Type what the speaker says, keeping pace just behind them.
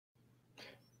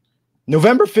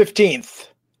November 15th,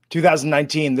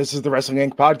 2019. This is the Wrestling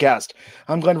Inc. podcast.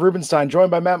 I'm Glenn Rubenstein, joined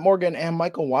by Matt Morgan and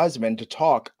Michael Wiseman to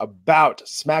talk about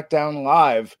SmackDown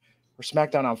Live, or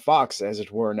SmackDown on Fox, as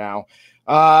it were now.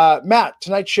 Matt,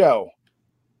 tonight's show,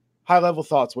 high-level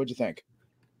thoughts. What'd you think?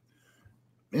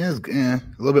 Yeah, a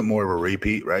little bit more of a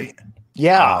repeat, right?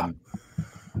 Yeah.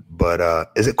 But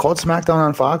is it called SmackDown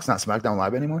on Fox, not SmackDown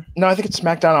Live anymore? No, I think it's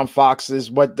SmackDown on Fox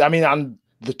is what, I mean, on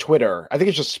the Twitter. I think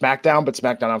it's just SmackDown, but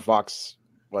SmackDown on Fox.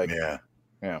 Yeah,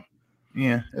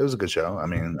 it was a good show. I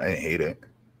mean, I didn't hate it.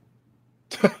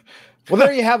 Well,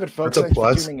 there you have it, folks. That's a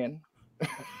plus. For tuning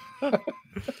in.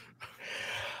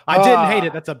 I didn't hate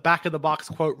it. That's a back-of-the-box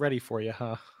quote ready for you,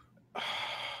 huh?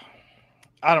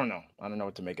 I don't know. I don't know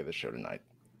what to make of this show tonight.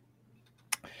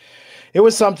 It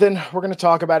was something. We're going to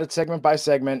talk about it segment by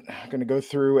segment. I'm going to go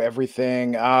through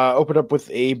everything. Open up with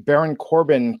a Baron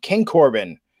Corbin, King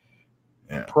Corbin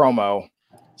promo,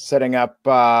 setting up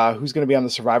who's going to be on the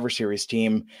Survivor Series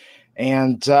team.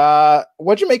 And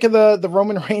what'd you make of the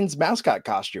Roman Reigns mascot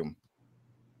costume?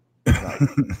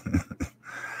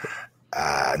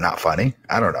 Not funny.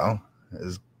 I don't know.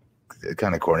 It's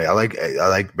kind of corny. I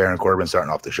like Baron Corbin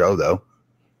starting off the show, though.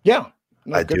 Yeah,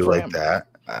 I do like that.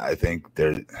 I think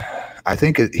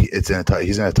he's in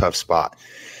a tough spot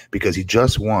because he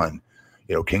just won,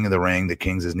 King of the Ring. The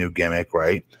King's his new gimmick,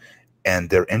 right? And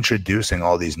they're introducing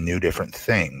all these new different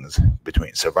things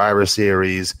between Survivor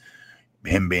Series,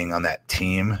 him being on that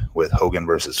team with Hogan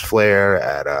versus Flair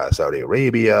at Saudi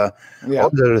Arabia, all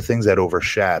the other things that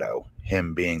overshadow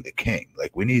him being the king.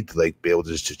 Like, we need to be able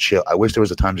just to chill. I wish there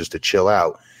was a time just to chill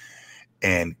out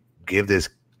and give this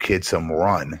kid some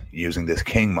run using this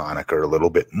king moniker a little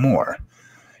bit more,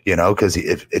 because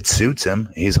if it suits him,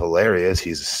 he's hilarious.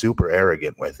 He's super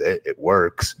arrogant with it. It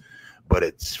works, but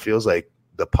it feels like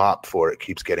the pop for it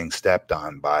keeps getting stepped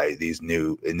on by these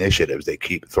new initiatives they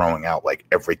keep throwing out like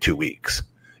every 2 weeks.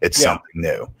 It's something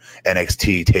new.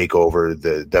 NXT take over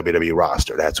the WWE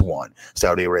roster. That's 1.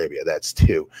 Saudi Arabia, that's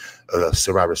 2.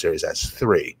 Survivor Series, that's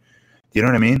 3. You know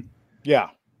what I mean? Yeah.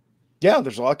 Yeah,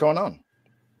 there's a lot going on.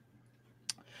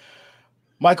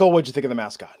 Michael, what'd you think of the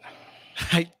mascot?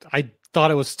 I thought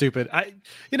it was stupid.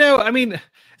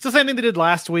 It's the same thing they did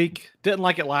last week. Didn't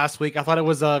like it last week. I thought it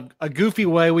was a goofy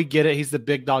way. We get it. He's the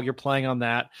big dog. You're playing on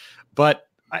that. But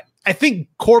I think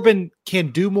Corbin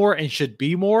can do more and should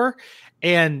be more.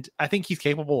 And I think he's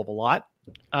capable of a lot.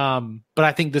 But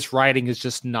I think this writing is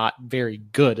just not very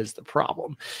good is the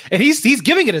problem. And he's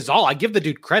giving it his all. I give the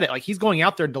dude credit. Like, he's going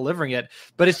out there and delivering it.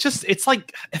 But it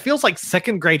feels like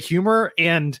second grade humor.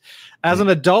 And as an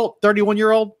adult,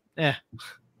 31-year-old,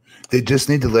 They just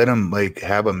need to let him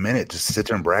have a minute to sit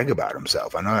there and brag about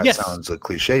himself. I know that sounds a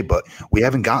cliche, but we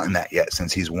haven't gotten that yet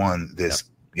since he's won this.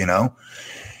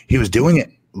 He was doing it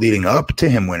leading up to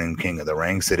him winning King of the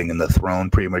Ring, sitting in the throne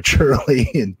prematurely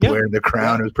and wearing the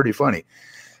crown. It was pretty funny.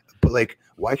 But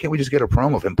why can't we just get a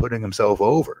promo of him putting himself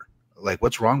over?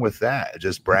 What's wrong with that?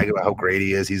 Just brag about how great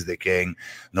he is. He's the king.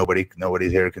 Nobody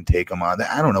here can take him on.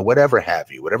 I don't know. Whatever have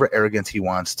you. Whatever arrogance he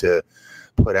wants to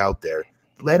put out there,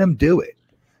 let him do it.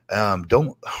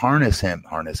 Don't harness him.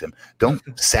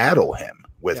 Don't saddle him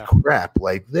with crap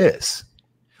like this.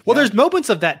 Well, there's moments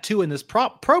of that too in this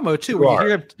promo too, where you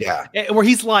hear him, where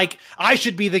he's like, "I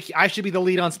should be the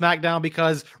lead on SmackDown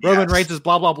because Roman Reigns is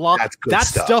blah blah blah." That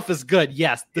stuff is good.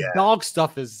 Yes, the dog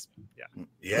stuff is.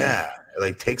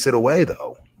 Takes it away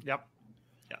though. Yep.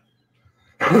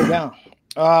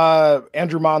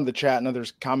 Andrew Ma in the chat and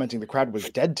others commenting the crowd was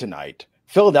dead tonight.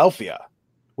 Philadelphia.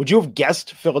 Would you have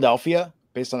guessed Philadelphia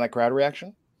based on that crowd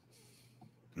reaction?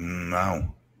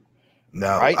 No.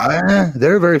 Right?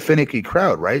 They're a very finicky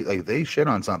crowd, right? They shit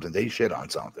on something. They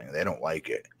don't like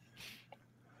it.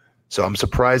 So I'm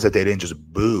surprised that they didn't just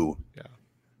boo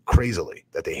crazily,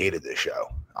 that they hated this show,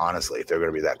 honestly, if they're going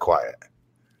to be that quiet.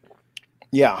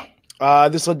 Yeah.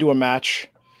 This led to a match.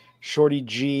 Shorty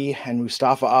G and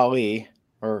Mustafa Ali.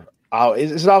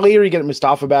 Is it Ali or you get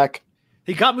Mustafa back?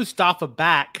 He got Mustafa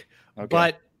back,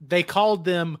 but they called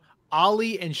them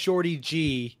Ali and Shorty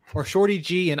G, or Shorty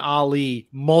G and Ali,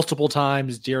 multiple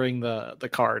times during the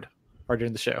card or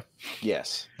during the show.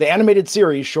 Yes. The animated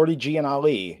series, Shorty G and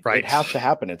Ali, it has to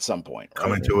happen at some point. Right?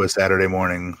 Coming to a Saturday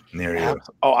morning near you.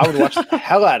 Oh, I would watch the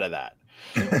hell out of that.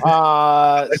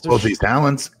 Both these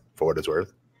talents, for what it's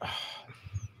worth.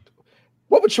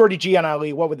 What would Shorty G and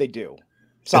Ali, what would they do?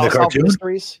 Solve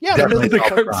mysteries? Yeah, definitely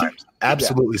solve crimes.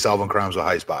 Absolutely solving crimes with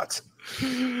high spots.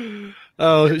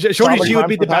 Oh, Shorty G would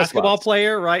be the basketball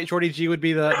player, right? Shorty G would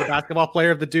be the basketball player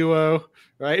of the duo,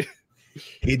 right?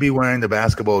 He'd be wearing the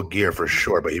basketball gear for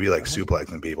sure, but he'd be like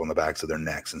suplexing people in the backs of their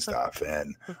necks and stuff.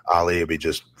 And Ali would be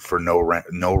just for no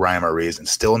rhyme or reason,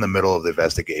 still in the middle of the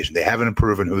investigation. They haven't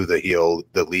proven who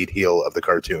the lead heel of the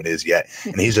cartoon is yet,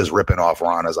 and he's just ripping off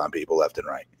Ranas on people left and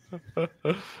right.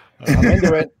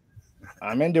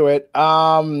 I'm into it.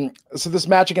 So this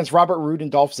match against Robert Roode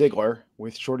and Dolph Ziggler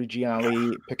with Shorty G and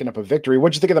Ali picking up a victory.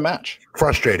 What'd you think of the match?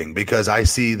 Frustrating because I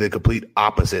see the complete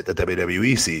opposite that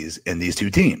WWE sees in these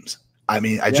two teams. I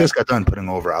mean, I just got done putting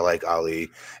over. I like Ali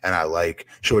and I like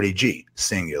Shorty G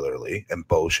singularly, and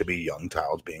both should be young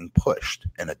talents being pushed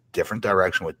in a different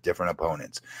direction with different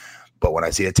opponents. But when I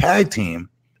see a tag team,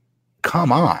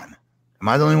 come on. Am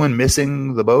I the only one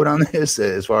missing the boat on this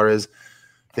as far as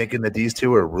thinking that these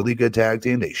two are a really good tag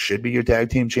team? They should be your tag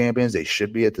team champions. They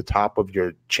should be at the top of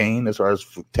your chain as far as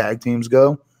tag teams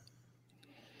go.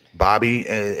 Bobby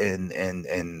and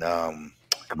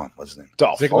come on, what's his name?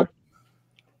 Dolph Ziggler.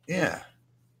 Yeah,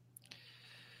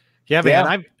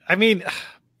 man. I mean,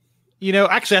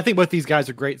 actually, I think both these guys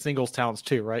are great singles talents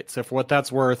too, right? So for what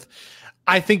that's worth,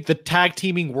 I think the tag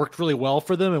teaming worked really well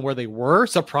for them and where they were.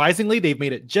 Surprisingly, they've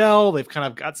made it gel. They've kind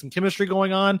of got some chemistry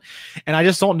going on. And I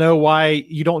just don't know why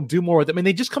you don't do more with them. I mean,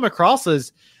 they just come across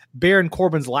as Baron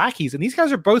Corbin's lackeys. And these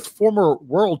guys are both former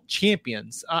world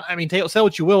champions. I mean, say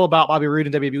what you will about Bobby Roode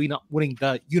and WWE not winning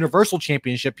the Universal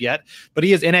Championship yet, but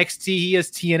he is NXT, he is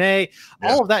TNA,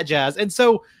 all of that jazz. And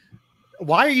so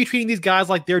why are you treating these guys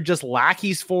like they're just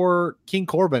lackeys for King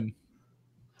Corbin?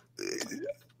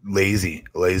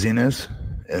 Laziness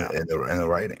and the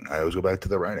writing. I always go back to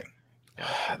the writing.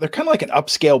 They're kind of like an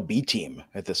upscale B team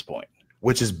at this point,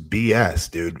 which is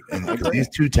BS, dude. And these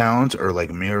two talents are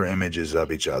like mirror images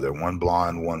of each other. One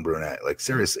blonde, one brunette. Like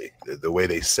seriously, the way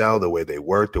they sell, the way they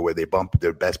work, the way they bump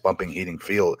their best bump and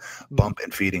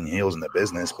feeding heels in the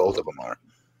business. Both of them are.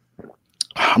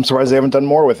 I'm surprised they haven't done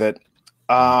more with it.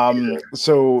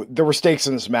 So there were stakes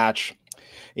in this match.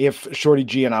 If Shorty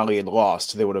G and Ali had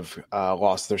lost, they would have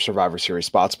lost their Survivor Series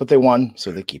spots, but they won,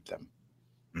 so they keep them.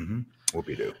 Mm-hmm.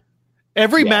 Whoopie-doo.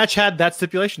 Every match had that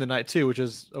stipulation tonight too, which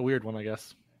is a weird one, I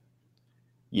guess.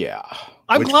 Yeah.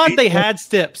 I'm glad they had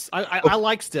Stips. I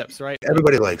like Stips, right?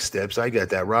 Everybody likes Stips. I get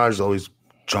that. Raj always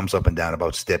jumps up and down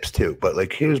about Stips too. But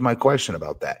like, here's my question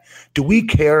about that. Do we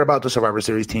care about the Survivor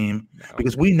Series team? No.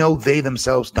 Because we know they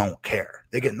themselves don't care.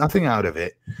 They get nothing out of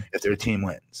it if their team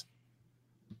wins.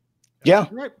 Yeah.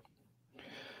 Right.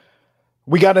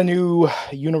 We got a new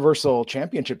Universal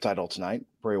Championship title tonight.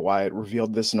 Bray Wyatt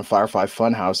revealed this in a Firefly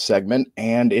Funhouse segment,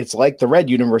 and it's like the red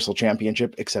Universal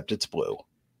Championship, except it's blue.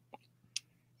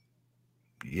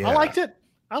 Yeah. I liked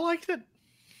it.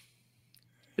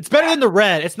 It's better than the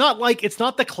red. It's not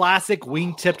the classic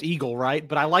wing-tipped eagle, right?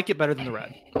 But I like it better than the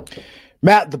red.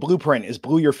 Matt, the blueprint, is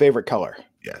blue your favorite color?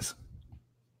 Yes.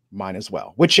 Mine as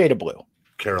well. Which shade of blue?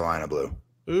 Carolina blue.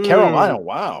 Ooh. Carolina,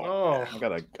 wow. Oh.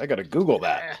 I gotta Google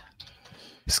that.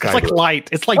 Sky it's like blue. light.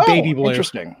 It's like baby blue.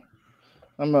 Interesting.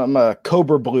 I'm a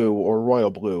Cobra Blue or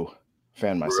Royal Blue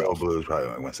fan myself. Royal blue is probably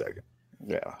only 1 second.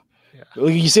 Yeah.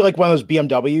 You see like one of those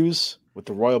BMWs with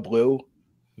the Royal Blue,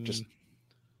 just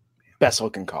best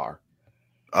looking car.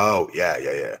 Oh,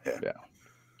 yeah.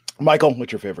 Michael,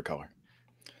 what's your favorite color?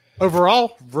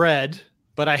 Overall, red,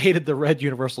 but I hated the red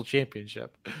Universal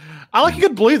Championship. I like a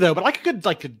good blue though, but I like a good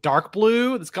a dark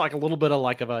blue that's got like a little bit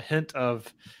of a hint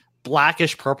of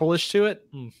blackish purplish to it.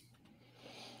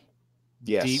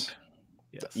 Yes. Deep.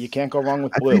 Yes. You can't go wrong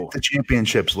with blue. I think the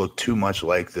championships look too much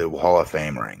like the Hall of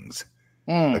Fame rings.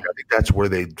 Like, I think that's where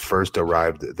they first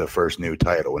arrived, the first new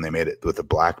title, when they made it with a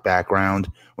black background,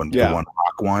 when the one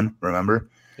Rock won, remember?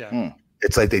 Yeah.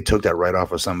 It's like they took that right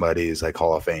off of somebody's like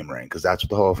Hall of Fame ring, because that's what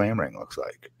the Hall of Fame ring looks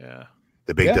like. Yeah.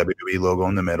 The big WWE logo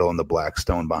in the middle and the black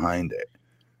stone behind it.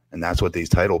 And that's what these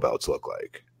title belts look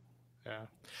like. Yeah.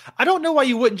 I don't know why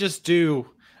you wouldn't just do,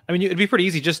 I mean, it'd be pretty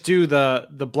easy. Just do the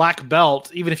black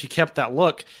belt, even if you kept that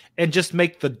look, and just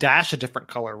make the dash a different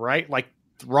color, right? Like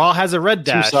Raw has a red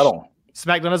dash. Too subtle.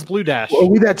 SmackDown has blue dash. Are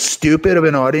we that stupid of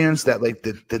an audience that like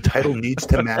the title needs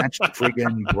to match the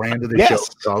freaking brand of the show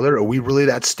color? Are we really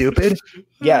that stupid?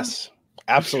 Yes.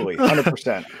 Absolutely.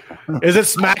 100%. Is it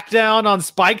SmackDown on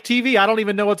Spike TV? I don't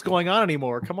even know what's going on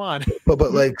anymore. Come on.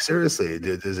 But like seriously,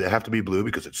 does it have to be blue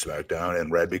because it's SmackDown and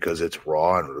red because it's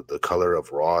Raw and the color of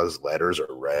Raw's letters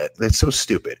are red? It's so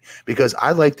stupid because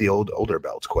I like the older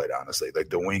belts, quite honestly. Like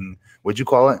the wing, what'd you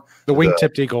call it? The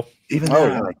wing-tipped eagle. Even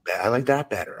that, I like that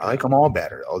better. I like them all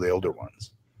better, all the older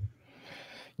ones.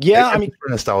 Yeah, I mean, for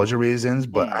nostalgia reasons,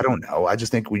 but I don't know. I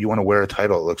just think when you want to wear a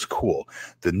title, it looks cool.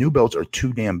 The new belts are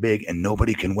too damn big, and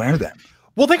nobody can wear them.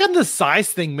 Well, they got the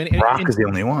size thing. Brock is the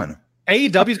only one.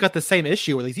 AEW's got the same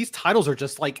issue where these titles are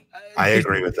just like I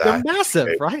agree with they're that. massive,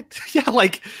 right? Yeah,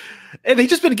 like, and they've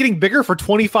just been getting bigger for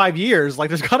 25 years. Like,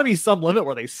 there's got to be some limit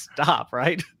where they stop,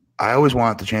 right? I always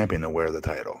want the champion to wear the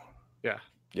title.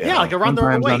 Yeah, like around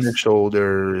their Sometimes on waist. their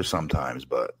shoulders, sometimes,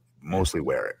 but mostly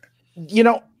wear it. You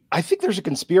know, I think there's a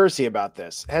conspiracy about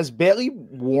this. Has Bayley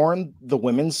worn the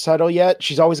women's title yet?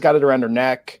 She's always got it around her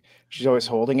neck. She's always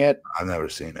holding it. I've never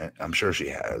seen it. I'm sure she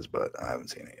has, but I haven't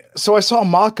seen it yet. So I saw a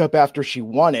mock-up after she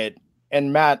won it.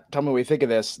 And Matt, tell me what you think of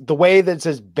this. The way that it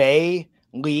says Bay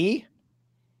Lee,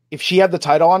 if she had the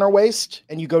title on her waist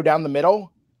and you go down the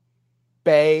middle,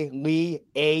 Bay Lee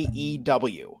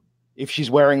AEW, if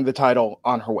she's wearing the title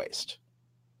on her waist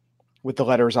with the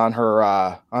letters on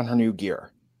her new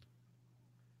gear.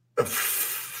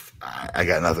 I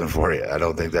got nothing for you. I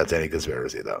don't think that's any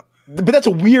conspiracy, though. But that's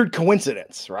a weird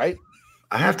coincidence, right?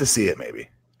 I have to see it, maybe.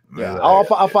 Yeah,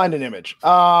 I'll find an image.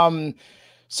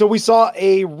 So we saw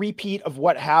a repeat of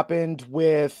what happened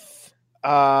with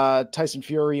Tyson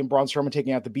Fury and Braun Strowman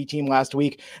taking out the B team last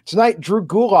week. Tonight, Drew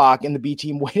Gulak and the B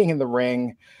team waiting in the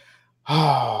ring.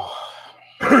 Oh,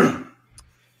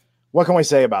 what can we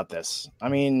say about this? I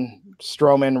mean,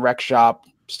 Strowman, Rec Shop,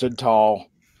 stood tall.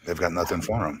 They've got nothing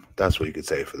for him. That's what you could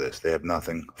say for this. They have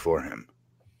nothing for him.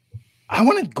 I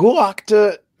wanted Gulak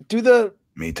to do the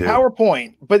Me too.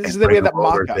 PowerPoint, but this is that we have that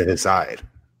mock up. To his side.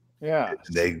 Yeah,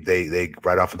 They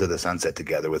ride off into the sunset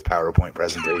together with PowerPoint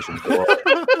presentations.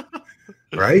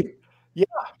 Right? Yeah.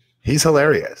 He's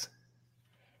hilarious.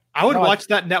 I would watch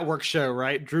that network show,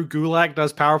 right? Drew Gulak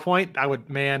does PowerPoint. I would,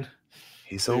 man.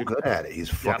 He's so good at it. He's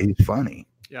Yep. He's funny.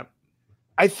 Yep.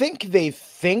 I think they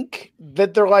think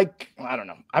that they're like, I don't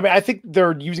know. I mean, I think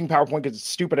they're using PowerPoint because it's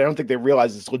stupid. I don't think they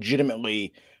realize it's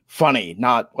legitimately funny,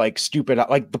 not like stupid.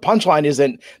 Like the punchline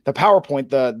isn't the PowerPoint.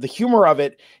 The humor of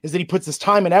it is that he puts his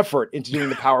time and effort into doing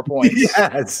the PowerPoints.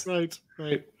 Yes. Right.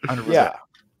 100%. Yeah.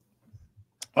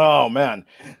 Oh, man.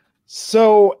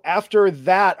 So after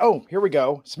that, here we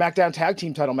go. SmackDown Tag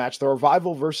Team title match, The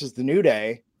Revival versus The New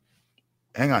Day.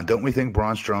 Hang on. Don't we think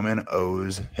Braun Strowman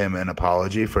owes him an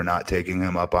apology for not taking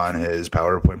him up on his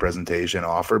PowerPoint presentation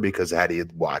offer? Because had he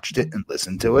watched it and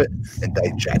listened to it and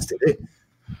digested it,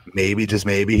 maybe, just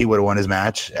maybe, he would have won his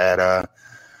match at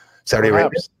Saudi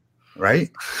Arabia, right?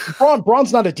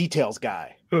 Braun's not a details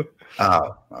guy.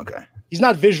 Oh, okay. He's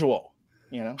not visual,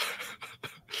 you know?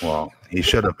 Well, he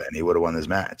should have been. He would have won this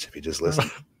match if he just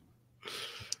listened.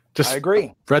 Just I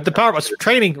agree. read the PowerPoint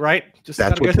training, right? Just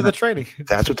got to go through the training.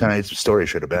 That's what tonight's story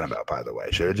should have been about, by the way.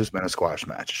 Should have just been a squash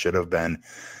match. Should have been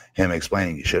him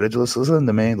explaining. You should have just listened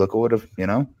to me. Look what would have,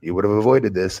 you would have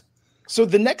avoided this. So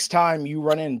the next time you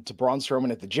run into Braun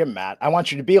Strowman at the gym, Matt, I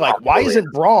want you to be like, why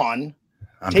isn't Braun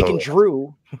taking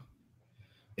Drew?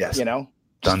 Yes. Just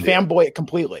Done deal. fanboy it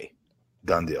completely.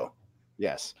 Done deal.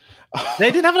 Yes.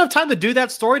 They didn't have enough time to do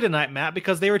that story tonight, Matt,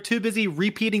 because they were too busy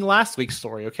repeating last week's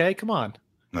story. Okay, come on.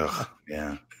 Ugh,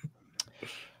 yeah.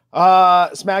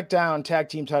 SmackDown Tag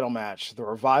Team title match, The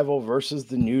Revival versus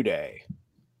The New Day.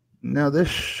 Now this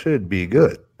should be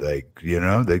good.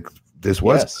 This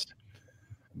was, Yes.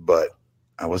 but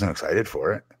I wasn't excited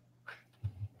for it.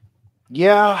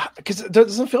 Yeah, because it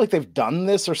doesn't feel like they've done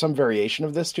this or some variation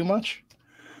of this too much.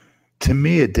 To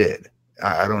me, it did.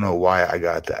 I don't know why I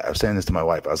got that. I was saying this to my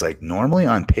wife. I was like, normally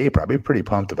on paper, I'd be pretty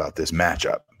pumped about this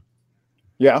matchup.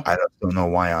 Yeah. I don't know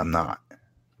why I'm not.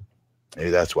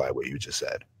 Maybe that's why what you just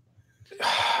said.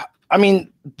 I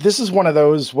mean, this is one of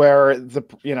those where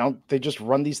they just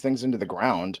run these things into the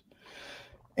ground.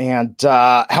 And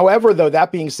however, though,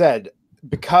 that being said,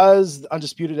 because the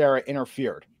Undisputed Era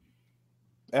interfered,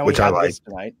 and Which we I had like. this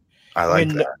tonight, I like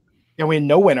that. and we had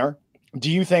no winner. Do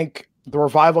you think the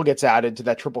Revival gets added to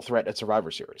that triple threat at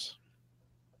Survivor Series,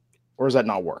 or does that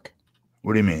not work?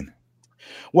 What do you mean?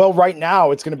 Well, right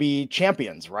now it's going to be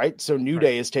champions, right? So New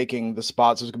Day is taking the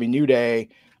spot. So it's going to be New Day,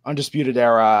 Undisputed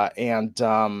Era, and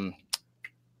the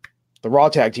Raw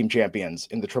Tag Team champions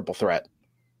in the triple threat.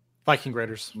 Viking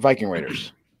Raiders.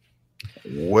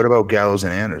 What about Gallows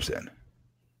and Anderson?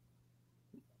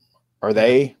 Are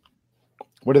they?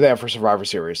 What do they have for Survivor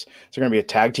Series? Is there going to be a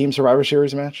tag team Survivor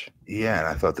Series match? Yeah, and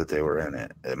I thought that they were in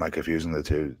it. Am I confusing the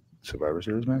two Survivor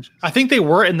Series matches? I think they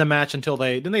were in the match until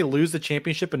didn't they lose the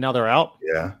championship and now they're out?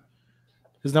 Yeah.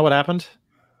 Isn't that what happened?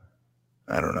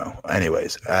 I don't know.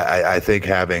 Anyways, I think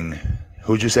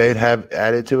who'd you say it have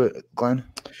added to it, Glenn?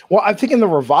 Well, I'm thinking the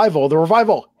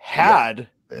Revival had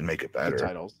And make it the better.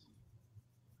 titles,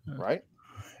 right?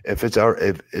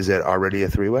 Is it already a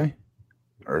three-way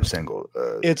or a single?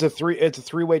 It's a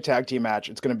three-way tag team match.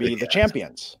 It's going to be the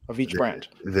champions of each brand.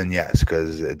 Then yes,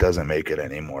 because it doesn't make it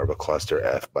any more of a cluster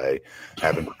F by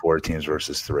having 4 teams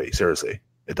versus 3. Seriously,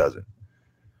 it doesn't.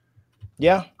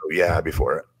 Yeah. So, yeah, I'd be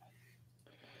for it.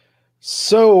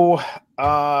 So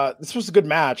this was a good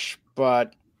match,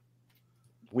 but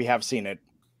we have seen it.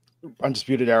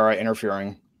 Undisputed Era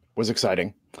interfering was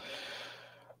exciting.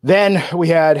 Then we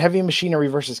had Heavy Machinery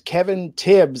versus Kevin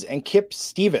Tibbs and Kip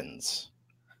Stevens.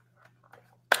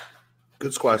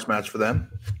 Good squash match for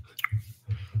them.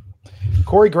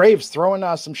 Corey Graves throwing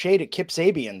some shade at Kip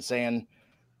Sabian, saying,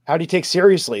 how do you take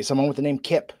seriously someone with the name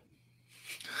Kip?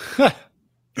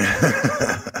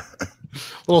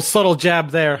 Little subtle jab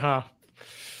there, huh?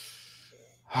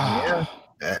 Yeah.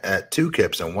 At two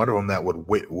Kips, and one of them that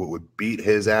would beat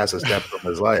his ass a step from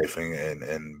his life,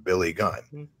 and Billy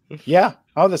Gunn. Yeah.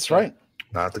 Oh, that's right.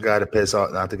 Not the guy to piss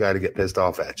off. Not the guy to get pissed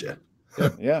off at you.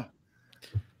 Yeah.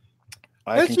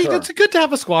 It's good to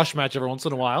have a squash match every once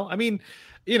in a while. I mean,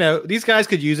 you know, these guys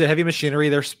could use it. Heavy Machinery,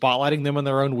 they're spotlighting them in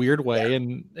their own weird way,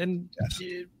 and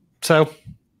yes. So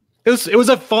it was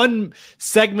a fun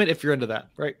segment if you're into that,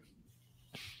 right?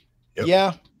 Yep.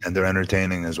 Yeah. And they're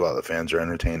entertaining as well. The fans are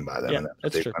entertained by them, yeah, and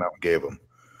that's they true. went out and gave them.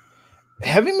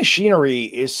 Heavy Machinery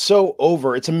is so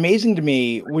over. It's amazing to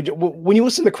me when you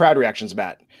listen to the crowd reactions,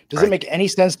 Matt. Does it make any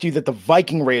sense to you that the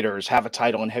Viking Raiders have a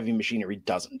title and Heavy Machinery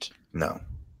doesn't? No,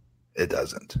 it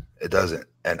doesn't. It doesn't.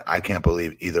 And I can't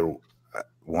believe either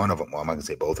one of them. Well, I'm not going to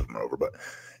say both of them are over, but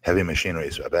Heavy Machinery,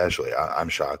 especially, I'm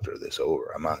shocked they're this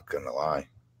over. I'm not going to lie.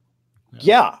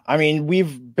 Yeah. I mean,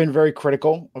 we've been very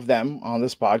critical of them on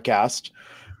this podcast,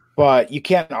 but you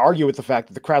can't argue with the fact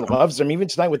that the crowd loves them. Even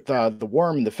tonight with the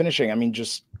Worm and the finishing, I mean,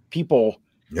 just people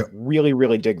really,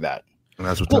 really dig that. And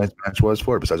that's what tonight's match was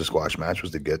for, besides a squash match,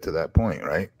 was to get to that point,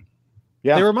 right?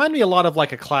 Yeah. They remind me a lot of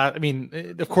like a class. I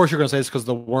mean, of course you're going to say this because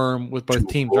the Worm with both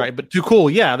teams, right? But Too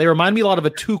Cool. Yeah. They remind me a lot of a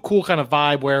Too Cool kind of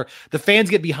vibe where the fans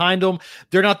get behind them.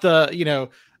 They're not the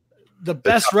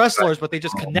best wrestlers, but they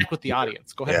just connect with the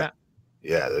audience. Go ahead, Matt.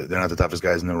 Yeah. They're not the toughest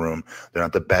guys in the room. They're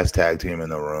not the best tag team in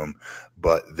the room,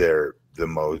 but they're the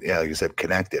most, like you said,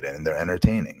 connected, and they're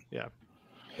entertaining. Yeah.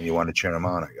 And you want to cheer them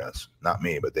on, I guess. Not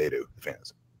me, but they do, the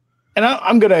fans. And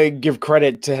I'm going to give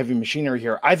credit to Heavy Machinery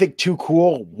here. I think Too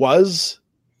Cool was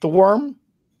the Worm,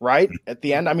 right? At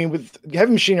the end. I mean, with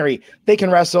Heavy Machinery, they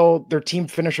can wrestle. Their team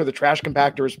finisher, the Trash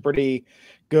Compactor, is pretty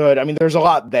good. I mean, there's a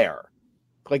lot there.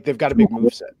 Like, they've got a big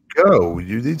moveset.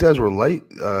 These guys were light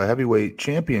heavyweight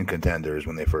champion contenders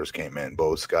when they first came in.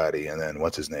 Bo Scotty and then,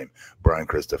 what's his name? Brian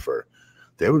Christopher.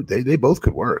 They both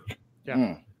could work.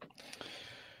 Yeah.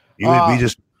 We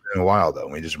just in a while though.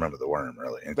 We just remember the Worm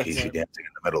really and Casey dancing in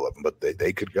the middle of them, but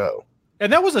they could go.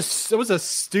 And that was a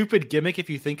stupid gimmick if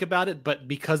you think about it, but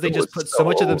because they just put so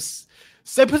much of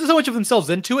themselves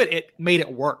into it, it made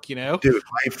it work, you know? Dude,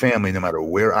 my family, no matter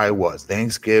where I was,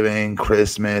 Thanksgiving,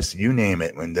 Christmas, you name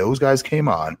it, when those guys came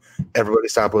on, everybody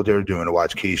stopped what they were doing to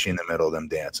watch Kishi in the middle of them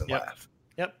dance and laugh.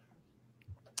 Yep.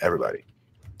 Everybody.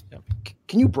 Yep.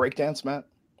 Can you break dance, Matt?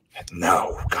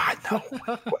 No. God, no.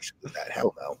 What question is that?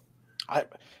 Hell no.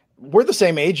 We're the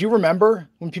same age. You remember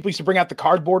when people used to bring out the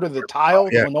cardboard or the tile,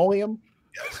 the linoleum?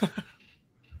 Yes.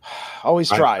 Always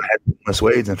tried. I had my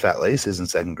suedes and fat laces in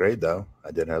second grade, though.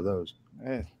 I did have those.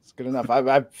 It's good enough.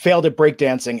 I've failed at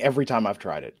breakdancing every time I've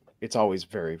tried it. It's always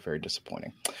very, very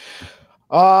disappointing.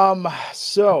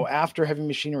 So after Heavy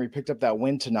Machinery picked up that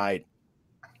win tonight,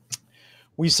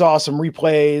 we saw some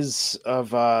replays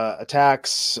of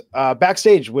attacks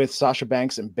backstage with Sasha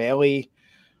Banks and Bayley.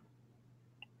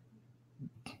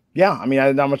 Yeah, I mean, I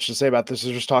have not much to say about this.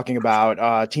 We're just talking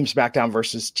about Team SmackDown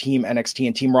versus Team NXT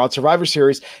and Team Raw Survivor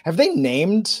Series. Have they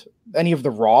named any of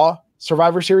the Raw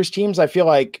Survivor Series teams? I feel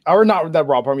like, or not that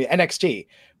Raw, pardon me, NXT.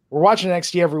 We're watching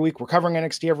NXT every week. We're covering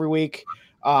NXT every week.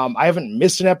 I haven't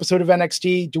missed an episode of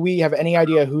NXT. Do we have any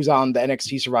idea who's on the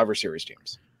NXT Survivor Series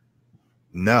teams?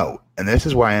 No. And this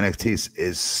is why NXT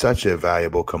is such a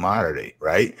valuable commodity,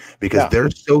 right? Because they're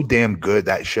so damn good.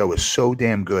 That show is so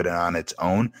damn good and on its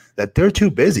own that they're too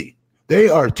busy. They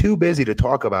are too busy to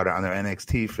talk about it on their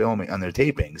NXT filming, on their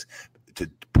tapings,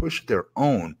 to push their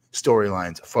own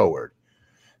storylines forward.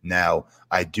 Now,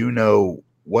 I do know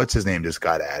what's his name just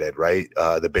got added, right?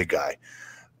 The big guy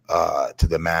to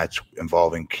the match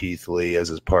involving Keith Lee as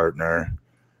his partner.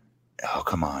 Oh,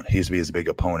 come on. He used to be his big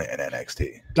opponent in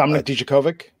NXT. Dominic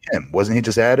Dijakovic? Him. Wasn't he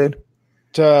just added?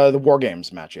 To the War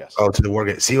Games match, yes. Oh, to the War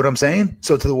Games. See what I'm saying?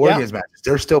 So to the War Games matches,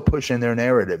 they're still pushing their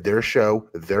narrative, their show,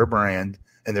 their brand,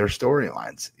 and their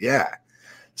storylines. Yeah.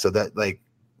 So that, like,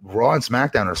 Raw and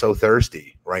SmackDown are so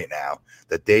thirsty right now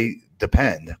that they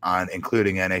depend on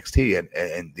including NXT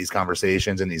and these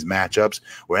conversations and these matchups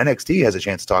where NXT has a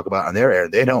chance to talk about on their air.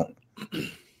 They don't.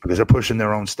 Because they're pushing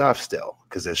their own stuff still.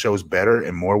 Because the show's better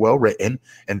and more well written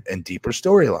and deeper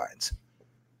storylines.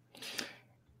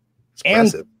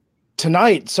 And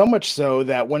tonight, so much so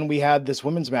that when we had this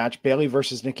women's match, Bayley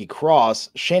versus Nikki Cross,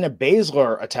 Shayna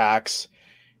Baszler attacks.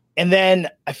 And then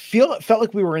it felt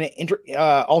like we were in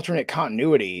an alternate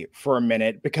continuity for a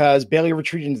minute because Bayley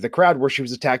retreated into the crowd where she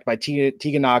was attacked by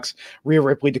Tegan Nox, Rhea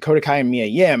Ripley, Dakota Kai, and Mia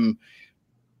Yim.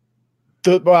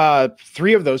 The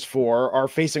 3 of those 4 are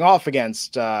facing off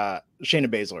against Shayna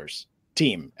Baszler's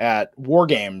team at War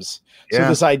Games. So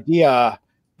this idea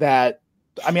that,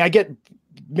 I mean, I get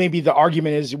maybe the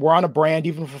argument is we're on a brand,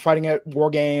 even if we're fighting at War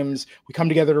Games, we come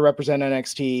together to represent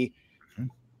NXT.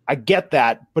 I get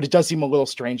that, but it does seem a little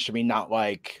strange to me. Not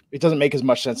like it doesn't make as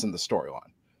much sense in the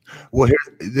storyline. Well,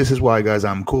 this is why, guys,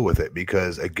 I'm cool with it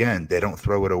because again, they don't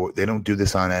throw it away. They don't do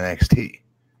this on NXT.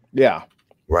 Yeah.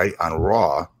 Right. On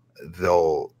Raw,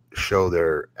 they'll show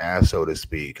their ass, so to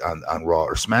speak, on Raw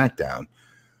or SmackDown,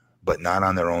 but not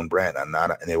on their own brand. And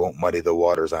they won't muddy the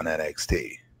waters on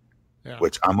NXT. Yeah.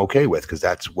 Which I'm okay with because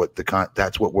that's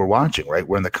what we're watching, right?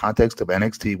 We're in the context of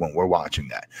NXT when we're watching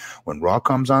that. When Raw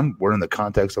comes on, we're in the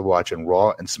context of watching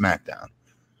Raw and SmackDown.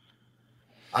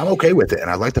 I'm okay with it, and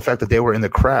I like the fact that they were in the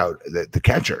crowd, the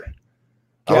catcher.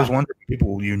 Yeah. I was wondering,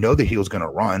 people, the heel's going to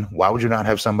run. Why would you not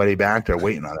have somebody back there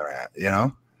waiting on their ass?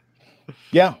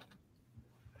 Yeah.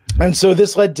 And so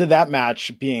this led to that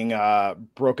match being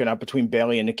broken up between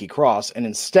Bayley and Nikki Cross. And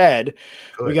instead,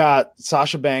 we got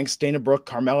Sasha Banks, Dana Brooke,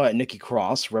 Carmella, and Nikki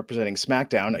Cross representing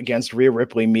SmackDown against Rhea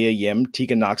Ripley, Mia Yim,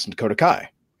 Tegan Nox, and Dakota Kai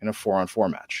in a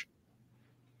 4-on-4 match.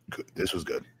 This was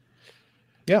good.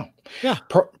 Yeah. Yeah.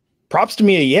 Props to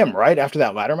Mia Yim, right? After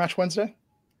that ladder match Wednesday.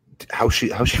 How's she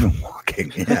been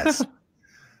walking? Yes.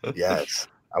 Yes.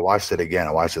 I watched it again.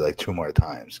 I watched it like 2 more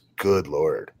times. Good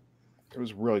Lord. It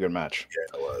was a really good match.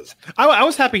 Yeah, it was. I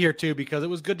was happy here too because it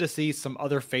was good to see some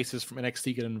other faces from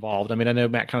NXT get involved. I mean, I know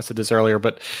Matt kind of said this earlier,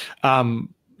 but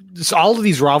just all of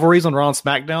these rivalries on Raw and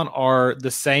SmackDown are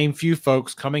the same few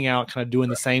folks coming out, kind of doing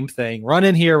the same thing, run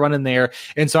in here, run in there.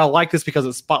 And so I like this because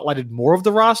it spotlighted more of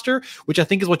the roster, which I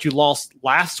think is what you lost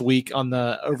last week on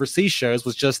the overseas shows.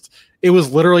 It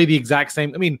was literally the exact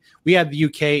same. I mean, we had the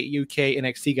UK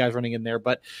NXT guys running in there,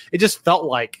 but it just felt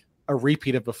like a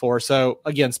repeat of before. So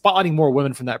again, spotlighting more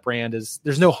women from that brand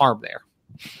there's no harm there.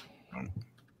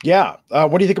 Yeah.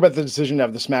 What do you think about the decision to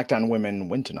have the SmackDown women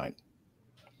win tonight?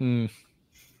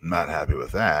 Not happy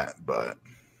with that, but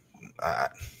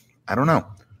I don't know.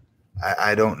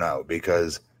 I don't know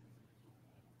because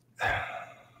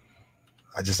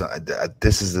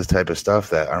this is the type of stuff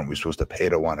that aren't we supposed to pay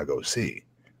to want to go see?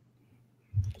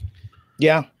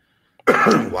 Yeah.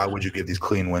 Why would you give these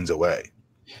clean wins away?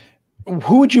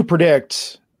 Who would you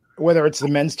predict, whether it's the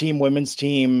men's team, women's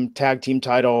team, tag team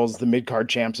titles, the mid-card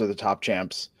champs or the top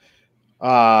champs? Or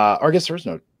I guess there's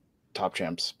no top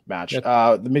champs match. Yep.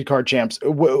 The mid-card champs.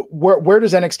 Where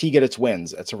does NXT get its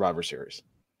wins at Survivor Series?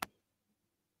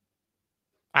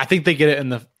 I think they get it in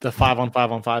the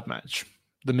 5-on-5-on-5 match,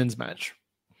 the men's match.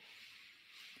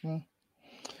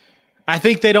 I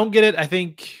think they don't get it. I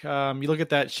think you look at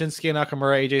that Shinsuke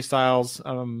Nakamura, AJ Styles.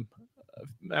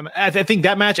 I think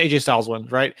that match AJ Styles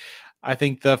wins, right? I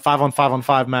think the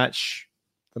 5-on-5-on-5 match,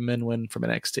 the men win from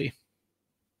NXT.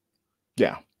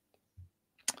 Yeah.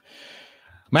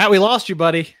 Matt, we lost you,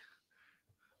 buddy.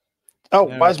 Oh,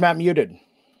 why is Matt muted?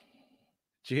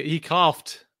 He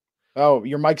coughed. Oh,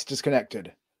 your mic's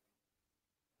disconnected.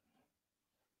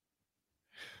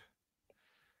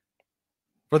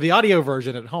 For the audio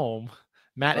version at home,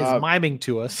 Matt is miming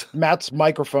to us. Matt's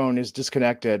microphone is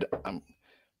disconnected.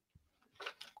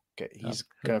 Okay, he's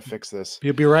going to fix this.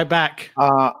 He'll be right back.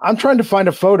 I'm trying to find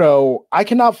a photo. I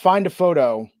cannot find a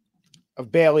photo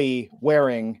of Bayley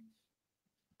wearing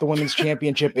the women's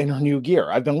championship in her new gear.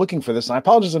 I've been looking for this, and I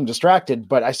apologize I'm distracted,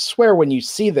 but I swear when you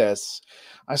see this,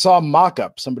 I saw a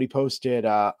mock-up somebody posted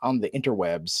on the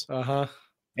interwebs.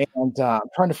 And I'm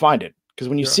trying to find it, because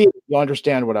when you see it, you'll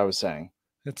understand what I was saying.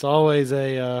 It's always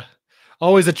a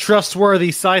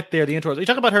trustworthy site there, the interwebs. Are you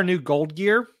talking about her new gold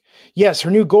gear? Yes, her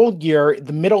new gold gear,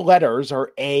 the middle letters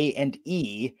are A and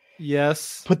E.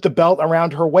 Yes. Put the belt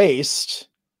around her waist.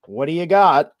 What do you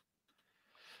got?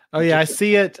 Oh, yeah, I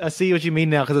see it. I see what you mean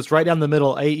now because it's right down the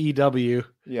middle, AEW.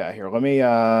 Yeah, here, let me...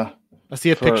 I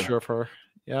see a picture of her.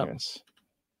 Yeah. Yes.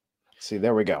 See,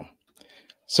 there we go.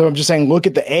 So I'm just saying, look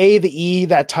at the A, the E,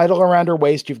 that title around her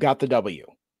waist. You've got the W.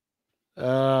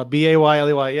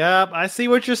 B-A-Y-L-E-Y. Yep, I see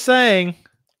what you're saying.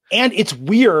 And it's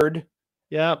weird.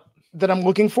 Yep. That I'm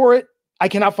looking for it. I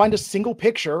cannot find a single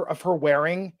picture of her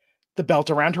wearing the belt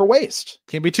around her waist.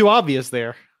 Can't be too obvious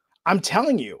there. I'm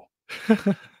telling you.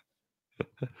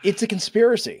 It's a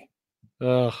conspiracy.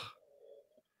 Ugh.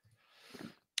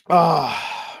 No,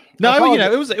 I mean,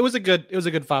 it was a good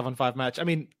 5-on-5 match. I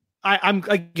mean, I'm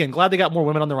again glad they got more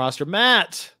women on the roster.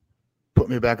 Matt, Put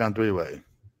me back on three-way.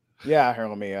 Yeah, here,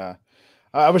 let me.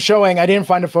 I was showing. I didn't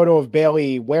find a photo of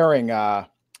Bailey wearing the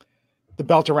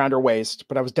belt around her waist,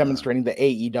 but I was demonstrating the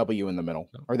AEW in the middle,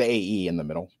 or the AE in the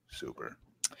middle. Super.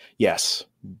 Yes,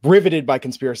 riveted by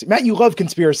conspiracy. Matt, you love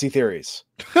conspiracy theories.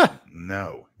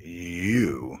 No,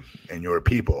 you and your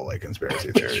people like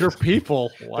conspiracy theories. your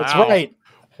people. Wow. That's right.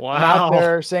 Wow. I'm out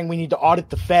there saying we need to audit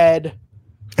the Fed,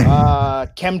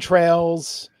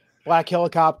 chemtrails, black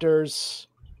helicopters,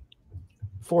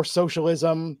 forced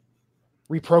socialism,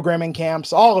 reprogramming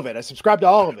camps, all of it. I subscribe to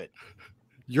all of it.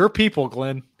 Your people,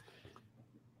 Glenn.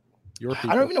 Your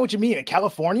people. I don't even know what you mean.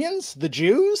 Californians? The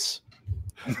Jews?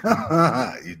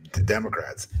 The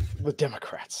Democrats. The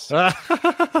Democrats.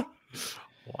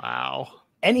 Wow.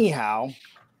 Anyhow,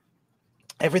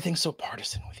 everything's so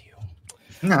partisan with you.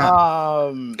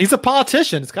 He's a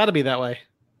politician. It's got to be that way.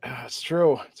 It's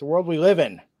true. It's a world we live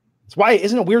in. It's why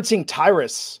isn't it weird seeing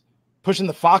Tyrus pushing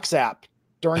the Fox app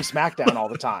during SmackDown all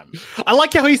the time? I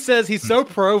like how he says he's so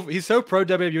pro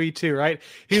WWE too, right?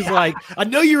 He's like, I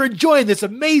know you're enjoying this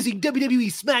amazing WWE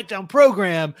SmackDown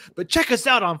program, but check us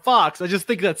out on Fox. I just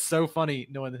think that's so funny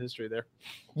knowing the history there.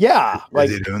 Yeah. Is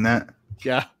he doing that?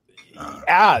 Yeah.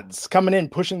 Ads coming in,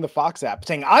 pushing the Fox app,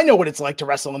 saying, I know what it's like to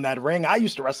wrestle in that ring. I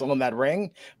used to wrestle in that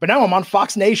ring, but now I'm on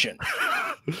Fox Nation.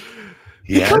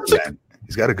 Yeah,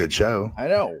 he's got a good show. I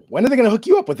know. When are they going to hook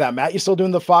you up with that, Matt? You still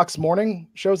doing the Fox morning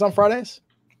shows on Fridays?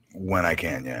 When I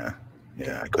can, yeah.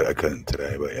 Yeah, I couldn't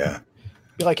today, but yeah.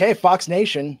 Be like, hey, Fox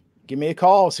Nation, give me a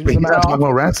call as soon as But I'm he's not out. talking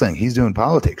about wrestling. He's doing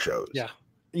politics shows. Yeah.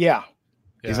 Yeah.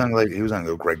 He was on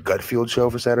the Greg Gutfield show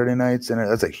for Saturday nights, and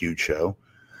that's a huge show.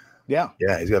 Yeah.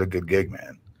 Yeah, he's got a good gig,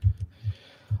 man.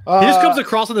 He just comes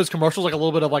across in those commercials like a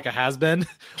little bit of like a has-been.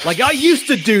 Like, I used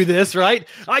to do this, right?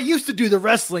 I used to do the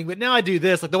wrestling, but now I do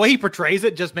this. Like, the way he portrays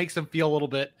it just makes him feel a little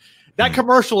bit. That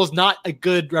commercial is not a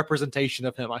good representation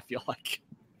of him, I feel like.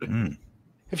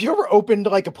 Have you ever opened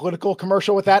like a political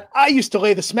commercial with that? I used to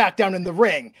lay the SmackDown in the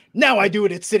ring. Now I do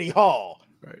it at City Hall.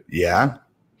 Right. Yeah.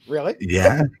 Really?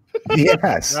 Yeah.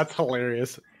 Yes. That's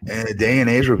hilarious. In a day and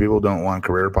age where people don't want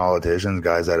career politicians,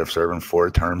 guys that have served in 4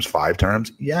 terms, 5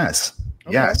 terms, yes.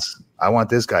 Okay. Yes. I want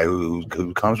this guy who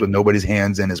comes with nobody's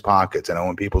hands in his pockets and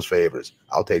owing people's favors.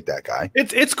 I'll take that guy.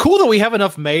 It's cool that we have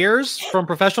enough mayors from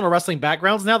professional wrestling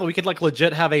backgrounds now that we could like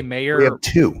legit have a mayor We have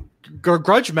 2.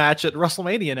 grudge match at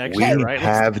WrestleMania next year, right? We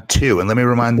have 2. And let me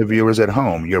remind the viewers at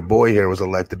home, your boy here was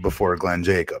elected before Glenn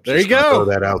Jacobs. There you go. Throw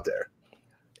that out there.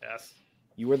 Yes.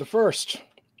 You were the first.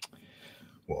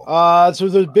 Well, So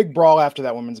there's a big brawl after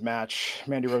that women's match.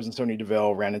 Mandy Rose and Sonya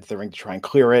Deville ran into the ring to try and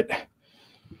clear it.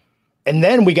 And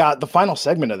then we got the final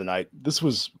segment of the night. This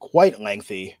was quite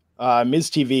lengthy.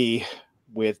 Miz TV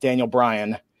with Daniel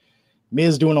Bryan.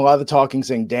 Miz doing a lot of the talking,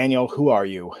 saying, Daniel, who are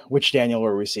you? Which Daniel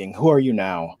are we seeing? Who are you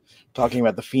now? Talking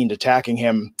about the Fiend attacking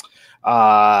him.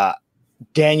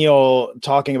 Daniel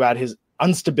talking about his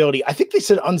instability. I think they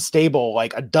said unstable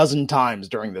like a dozen times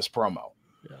during this promo.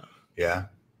 yeah.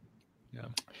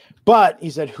 But he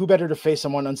said, who better to face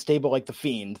someone unstable like the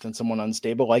Fiend than someone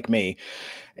unstable like me?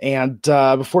 And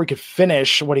before he could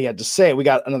finish what he had to say, we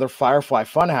got another Firefly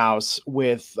Funhouse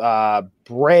with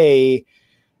Bray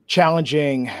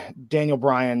challenging Daniel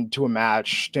Bryan to a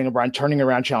match. Daniel Bryan turning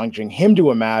around, challenging him to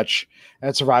a match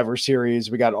at Survivor Series.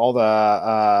 We got all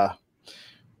the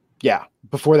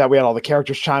before that, we had all the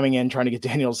characters chiming in, trying to get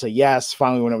Daniel to say yes.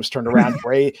 Finally, when it was turned around,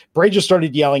 Bray just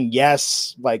started yelling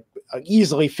yes, like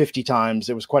easily 50 times.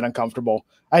 It was quite uncomfortable.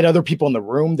 I had other people in the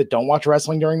room that don't watch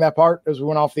wrestling during that part as we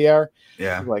went off the air.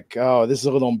 Yeah. Like, oh, this is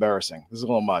a little embarrassing. This is a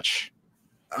little much.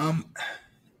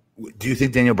 Do you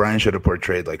think Daniel Bryan should have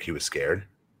portrayed like he was scared?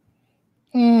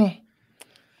 Do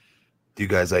you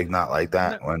guys not like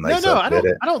that? When I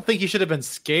don't think he should have been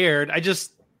scared.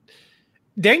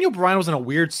 Daniel Bryan was in a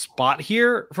weird spot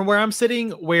here from where I'm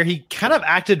sitting, where he kind of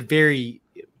acted very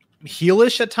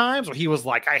heelish at times, where he was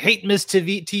like, I hate Miss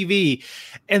TV.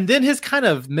 And then his kind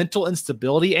of mental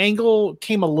instability angle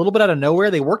came a little bit out of nowhere.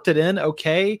 They worked it in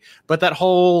okay, but that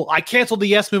whole I canceled the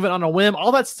yes movement on a whim,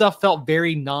 all that stuff felt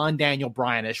very non-Daniel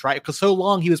Bryan-ish, right? Because so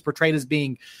long he was portrayed as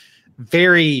being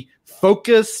very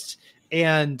focused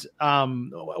and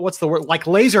what's the word, like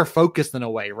laser focused in a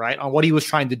way, right, on what he was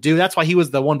trying to do. That's why he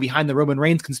was the one behind the Roman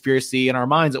Reigns conspiracy in our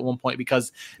minds at one point,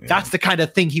 because that's the kind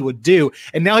of thing he would do.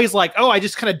 And now he's like, oh, I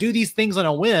just kind of do these things on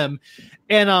a whim.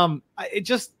 And it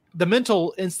just, the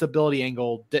mental instability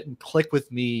angle didn't click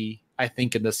with me, I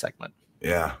think, in this segment.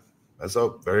 Yeah, that's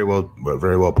very well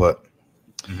put.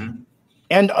 Mm-hmm.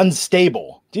 And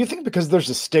unstable. Do you think because there's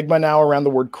a stigma now around the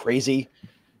word crazy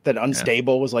that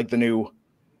unstable was like the new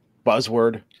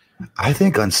buzzword? I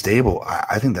think unstable.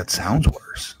 I think that sounds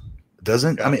worse.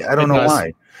 Doesn't? I mean, I don't know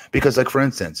why. Because, like, for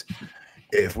instance,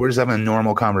 if we're just having a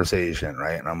normal conversation,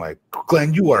 right? And I'm like,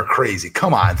 Glenn, you are crazy.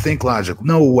 Come on, think logical.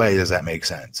 No way does that make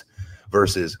sense.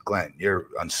 Versus, Glenn, you're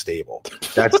unstable.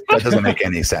 That doesn't make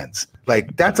any sense.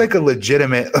 Like, that's like a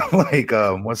legitimate, like,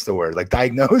 what's the word? Like,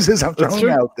 diagnosis I'm throwing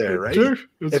out there, right?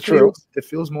 It's true. It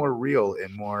feels more real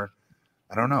and more,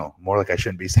 I don't know, more like I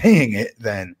shouldn't be saying it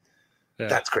than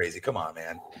that's crazy. Come on,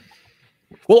 man.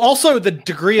 Well, also the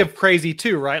degree of crazy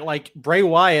too, right? Like Bray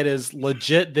Wyatt is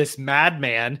legit this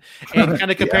madman, and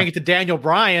kind of comparing it to Daniel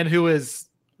Bryan, who is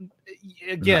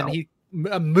he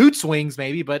mood swings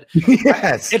maybe, but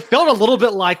yes, it felt a little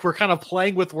bit like we're kind of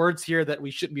playing with words here that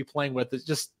we shouldn't be playing with. It's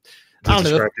just I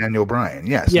don't know. Daniel Bryan,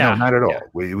 yes, no, not at all.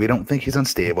 We don't think he's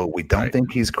unstable. We don't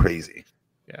think he's crazy.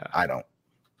 Yeah, I don't.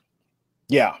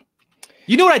 Yeah,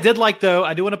 you know what I did like though?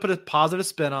 I do want to put a positive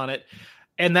spin on it.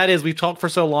 And that is, we've talked for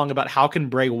so long about how can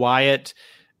Bray Wyatt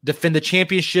defend the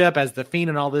championship as the Fiend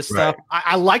and all this stuff.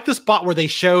 I like the spot where they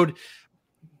showed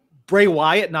Bray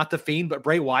Wyatt, not the Fiend, but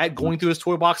Bray Wyatt going through his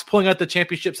toy box, pulling out the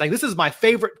championship, saying, "This is my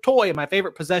favorite toy and my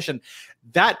favorite possession."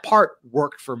 That part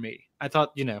worked for me. I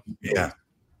thought,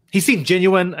 he seemed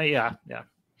genuine. Yeah.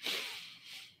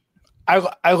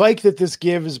 I like that this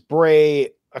gives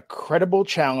Bray a credible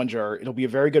challenger. It'll be a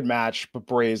very good match, but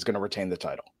Bray is going to retain the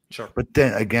title. Sure. But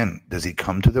then again, does he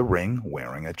come to the ring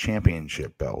wearing a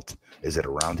championship belt? Is it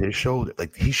around his shoulder?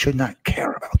 Like, he should not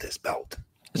care about this belt.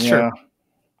 It's true.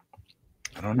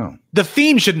 I don't know. The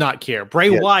Fiend should not care. Bray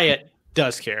Wyatt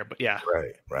does care, but yeah.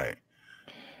 Right.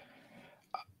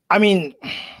 I mean,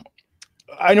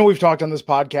 I know we've talked on this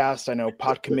podcast. I know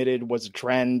pot committed was a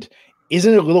trend.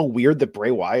 Isn't it a little weird that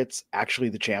Bray Wyatt's actually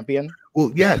the champion?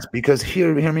 Well, yes, because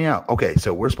hear me out. Okay,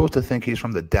 so we're supposed to think he's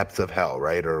from the depths of hell,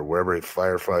 right? Or wherever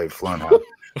Firefly Funhouse.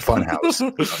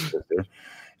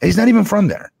 He's not even from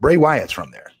there. Bray Wyatt's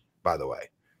from there, by the way.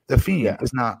 The Fiend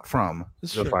is not from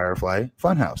Firefly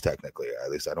Funhouse, technically.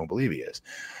 At least I don't believe he is.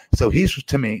 So he's,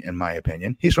 to me, in my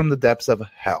opinion, he's from the depths of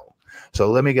hell. So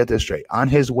let me get this straight. On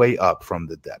his way up from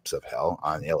the depths of hell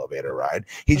on the elevator ride,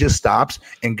 he just stops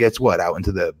and gets out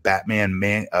into the Batman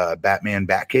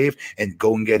Batcave and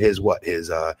go and get his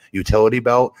utility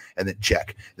belt, and then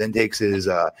check. Then takes his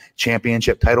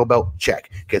championship title belt, check.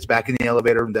 Gets back in the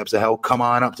elevator from the depths of hell, come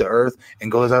on up to Earth,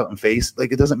 and goes out and face.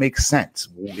 Like, it doesn't make sense.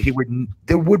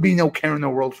 There would be no care in the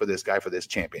world for this guy for this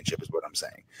championship, is what I'm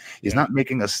saying. He's not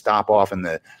making a stop off in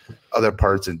the other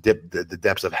parts and dip the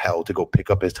depths of hell to go pick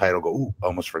up his title. Go, ooh,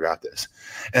 almost forgot this,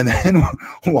 and then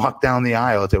walk down the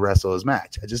aisle to wrestle his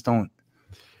match. I just don't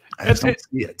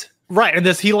see it. Right, and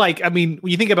when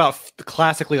you think about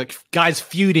classically, like, guys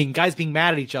feuding, guys being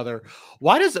mad at each other,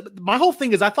 my whole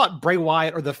thing is I thought Bray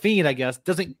Wyatt, or the Fiend, I guess,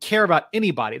 doesn't care about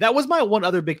anybody. That was my one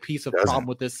other big piece of problem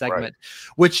with this segment,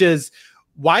 which is,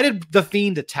 why did the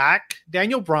Fiend attack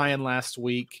Daniel Bryan last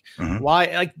week? Mm-hmm. Why?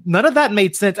 Like, none of that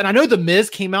made sense. And I know The Miz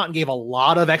came out and gave a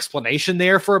lot of explanation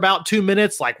there for about 2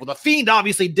 minutes. Like, well, the Fiend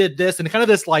obviously did this, and kind of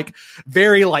this like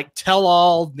very like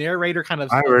tell-all narrator kind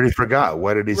of. I already forgot.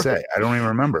 What did he say? I don't even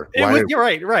remember. You're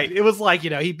right. It was like,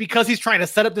 because he's trying to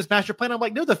set up this master plan. I'm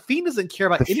like, no, the Fiend doesn't care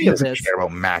about any of this. Doesn't care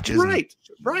about matches. Right.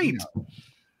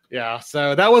 Yeah.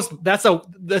 So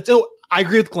I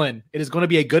agree with Glenn. It is going to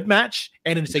be a good match,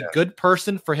 and it's a good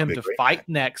person for him to fight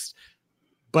next.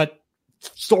 But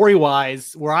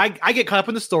story-wise, where I get caught up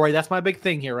in the story, that's my big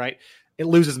thing here, right? It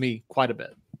loses me quite a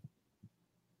bit.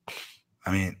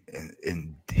 I mean,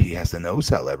 and he has to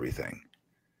no-sell everything.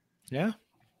 Yeah.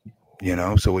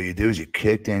 So what you do is you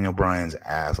kick Daniel Bryan's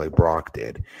ass like Brock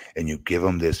did, and you give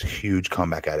him this huge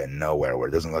comeback out of nowhere where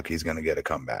it doesn't look like he's going to get a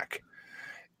comeback.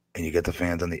 And you get the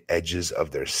fans on the edges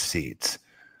of their seats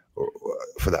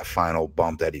for that final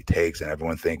bump that he takes, and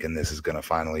everyone thinking this is going to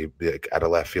finally be like, out of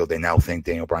left field. They now think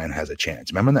Daniel Bryan has a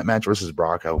chance. Remember that match versus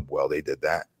Brock, how well they did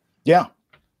that? Yeah.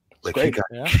 Like, he got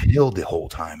killed the whole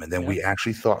time, and then we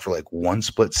actually thought for like one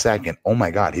split second, oh my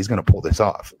God, he's going to pull this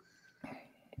off.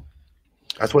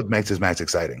 That's what makes this match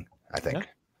exciting, I think.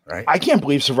 Right? I can't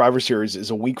believe Survivor Series is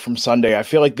a week from Sunday. I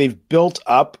feel like they've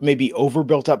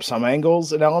overbuilt up some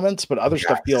angles and elements, but other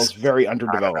stuff feels very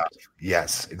underdeveloped.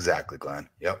 Yes, exactly, Glenn.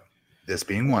 Yep. This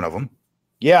being one of them.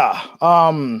 Yeah.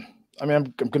 I'm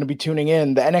going to be tuning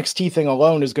in. The NXT thing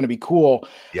alone is going to be cool.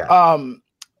 Yeah.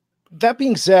 That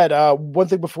being said, one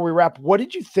thing before we wrap, what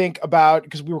did you think about,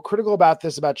 because we were critical about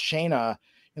Shayna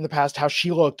in the past, how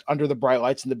she looked under the bright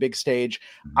lights in the big stage.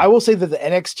 Mm-hmm. I will say that the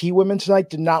NXT women tonight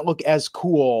did not look as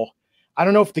cool. I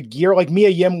don't know if the gear, like Mia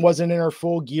Yim wasn't in her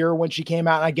full gear when she came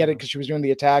out, and I get it because she was doing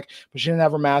the attack, but she didn't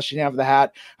have her mask, she didn't have the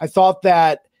hat. I thought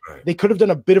that they could have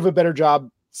done a bit of a better job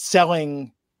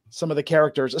selling some of the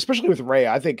characters, especially with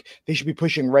Rhea. I think they should be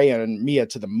pushing Rhea and Mia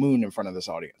to the moon in front of this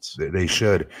audience. They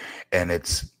should. And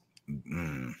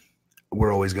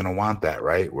we're always going to want that,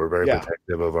 right? We're very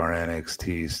protective of our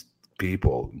NXT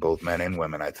people, both men and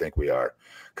women. I think we are,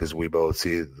 because we both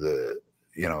see the,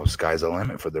 sky's the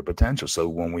limit for their potential. So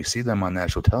when we see them on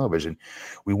national television,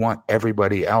 we want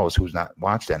everybody else who's not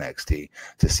watched NXT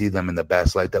to see them in the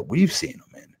best light that we've seen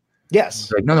them in.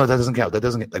 Yes. Like, no, that doesn't count. That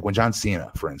doesn't, like when John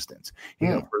Cena, for instance, he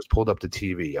first pulled up the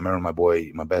TV. I remember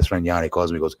my best friend Yanni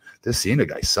calls me, goes, "This Cena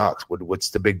guy sucks. What's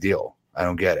the big deal? I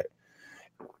don't get it."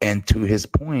 And to his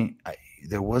point,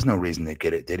 there was no reason to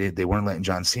get it. They weren't letting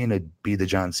John Cena be the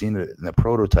John Cena and the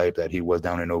prototype that he was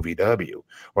down in OVW.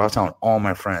 Where I was telling all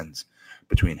my friends,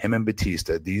 between him and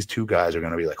Batista, these two guys are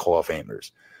going to be like Hall of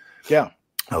Famers. Yeah.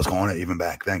 I was calling it even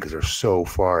back then because they're so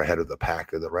far ahead of the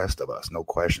pack of the rest of us, no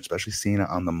question, especially Cena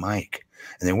on the mic.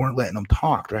 And they weren't letting him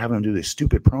talk. They're having him do these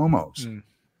stupid promos,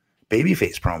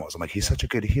 babyface promos. I'm like, he's such a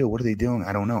good heel. What are they doing?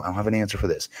 I don't know. I don't have an answer for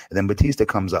this. And then Batista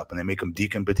comes up and they make him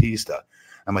Deacon Batista.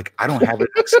 I'm like, I don't have an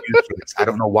excuse for this. I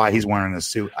don't know why he's wearing a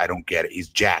suit. I don't get it. He's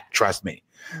jacked. Trust me.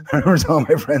 I remember telling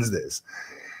my friends this.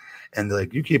 And they're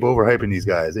like, you keep overhyping these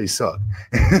guys. They suck.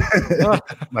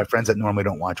 My friends that normally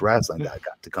don't watch wrestling, I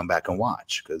got to come back and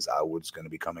watch because I was going to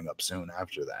be coming up soon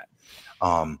after that.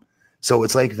 So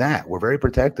it's like that. We're very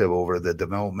protective over the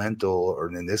developmental, or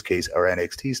in this case, our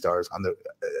NXT stars on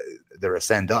their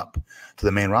ascend up to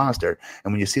the main roster.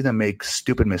 And when you see them make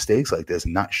stupid mistakes like this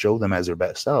and not show them as their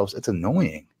best selves, it's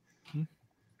annoying.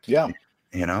 Yeah.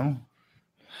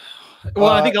 Well,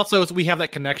 I think also we have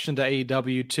that connection to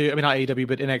AEW too. I mean, not AEW,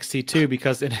 but NXT too,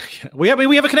 because we have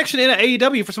a connection in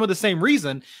AEW for some of the same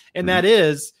reason, and that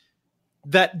is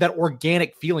that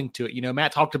organic feeling to it.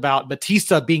 Matt talked about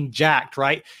Batista being jacked,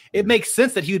 right? It makes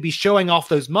sense that he would be showing off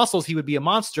those muscles. He would be a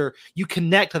monster. You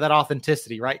connect to that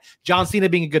authenticity, right? John Cena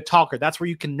being a good talker. That's where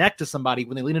you connect to somebody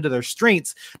when they lean into their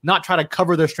strengths, not try to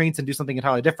cover their strengths and do something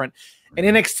entirely different. And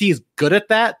NXT is good at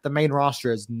that. The main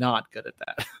roster is not good at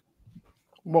that.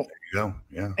 Well, there you go.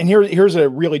 Yeah. And here's a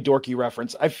really dorky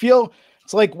reference. I feel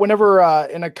it's like whenever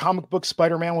in a comic book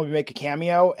Spider-Man would make a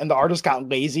cameo and the artist got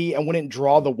lazy and wouldn't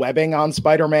draw the webbing on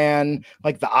Spider-Man,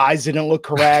 like the eyes didn't look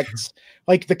correct.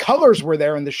 Like the colors were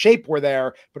there and the shape were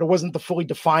there, but it wasn't the fully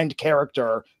defined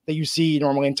character that you see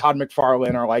normally in Todd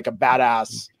McFarlane or like a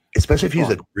badass. Especially if he's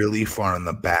like really far in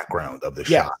the background of the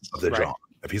shot of the drawing.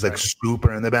 If he's like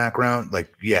super in the background,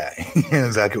 like,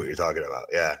 exactly what you're talking about.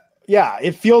 Yeah. Yeah,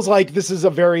 it feels like this is a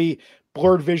very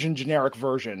blurred vision, generic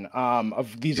version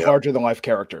of these larger than life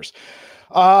characters.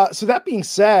 So that being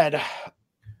said,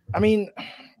 I mean,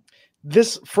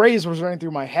 this phrase was running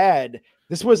through my head.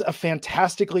 This was a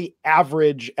fantastically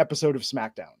average episode of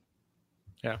SmackDown.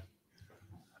 Yeah.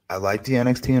 I like the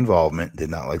NXT involvement,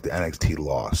 did not like the NXT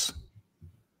loss.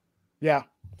 Yeah.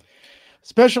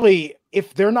 Especially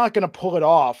if they're not going to pull it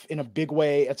off in a big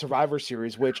way at Survivor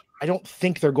Series, which I don't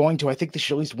think they're going to. I think they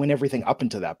should at least win everything up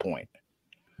until that point.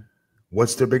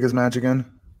 What's their biggest match again?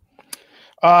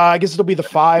 I guess it'll be the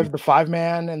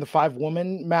 5-man and the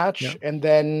 5-woman match. And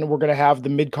then we're going to have the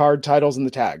mid-card titles and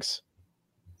the tags.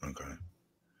 Okay.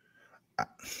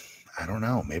 I don't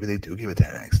know. Maybe they do give it to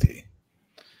NXT.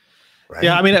 Right?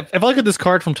 Yeah, I mean, if I look at this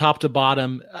card from top to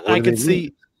bottom, I could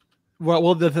see...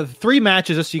 Well, the three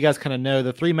matches, just so you guys kind of know,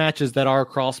 the three matches that are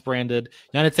cross-branded: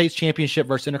 United States Championship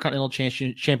versus Intercontinental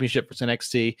Championship versus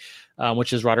NXT,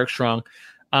 which is Roderick Strong.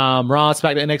 Raw,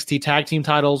 SmackDown, NXT Tag Team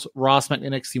titles, Raw, SmackDown,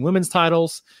 NXT Women's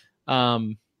titles,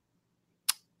 and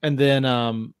then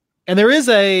there is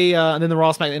and then the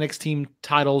Raw, SmackDown, NXT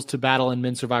titles to battle in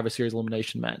Men's Survivor Series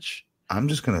elimination match. I'm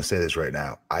just gonna say this right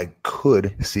now: I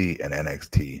could see an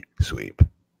NXT sweep.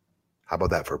 How about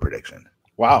that for a prediction?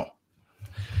 Wow.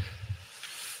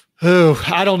 Oh,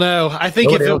 I don't know. I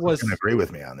think if it was, can agree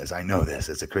with me on this. I know this.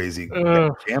 It's a crazy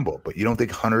gamble, but you don't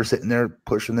think Hunter's sitting there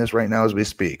pushing this right now as we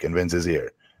speak in Vince's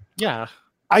ear? Yeah,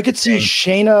 I could see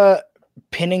Shayna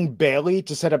pinning Bayley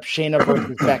to set up Shayna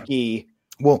versus Becky.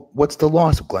 Well, what's the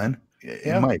loss, Glenn?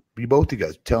 Yeah. Mike, you both, you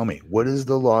guys, tell me, what is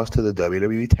the loss to the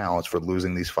WWE talents for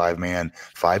losing these 5-man,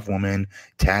 5-woman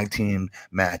tag team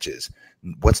matches?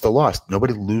 What's the loss?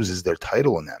 Nobody loses their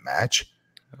title in that match.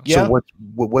 Yeah. So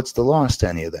what's the loss to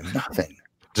any of them? Nothing.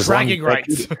 Just bragging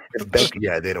rights. If Becky,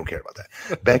 they don't care about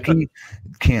that. Becky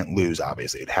can't lose,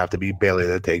 obviously. It'd have to be Bayley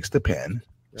that takes the pin.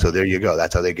 Yeah. So there you go.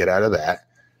 That's how they get out of that.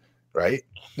 Right?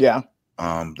 Yeah.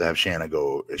 To have Shayna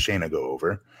go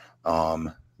over.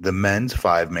 The men's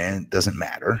 5-man doesn't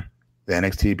matter. The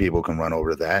NXT people can run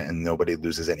over that, and nobody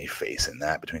loses any face in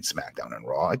that between SmackDown and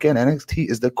Raw. Again, NXT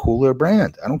is the cooler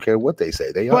brand. I don't care what they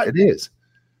say. It is.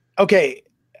 Okay.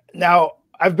 Now,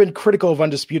 I've been critical of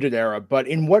Undisputed Era, but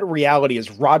in what reality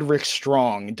is Roderick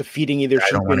Strong defeating either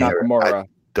Shinsuke Nakamura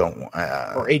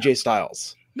or AJ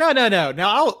Styles? No. Now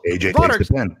AJ takes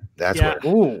the pin. That's what.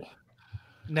 Ooh.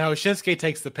 No, Shinsuke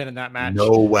takes the pin in that match.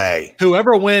 No way.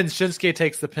 Whoever wins, Shinsuke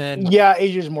takes the pin. Yeah,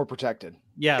 AJ's more protected.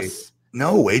 Yes.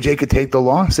 No, AJ could take the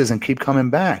losses and keep coming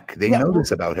back. They know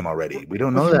this about him already. We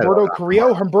don't know that. Humberto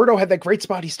Carrillo. Humberto had that great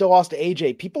spot. He still lost to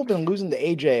AJ. People have been losing to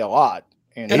AJ a lot.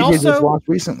 And AJ also, just lost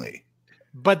recently.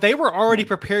 But they were already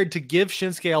prepared to give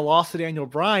Shinsuke a loss to Daniel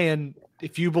Bryan,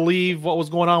 if you believe what was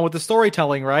going on with the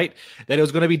storytelling, right? That it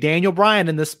was going to be Daniel Bryan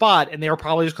in this spot, and they were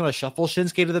probably just going to shuffle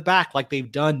Shinsuke to the back like they've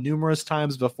done numerous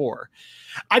times before.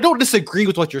 I don't disagree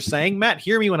with what you're saying, Matt.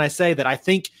 Hear me when I say that I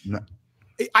think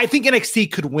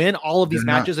NXT could win all of these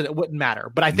matches and it wouldn't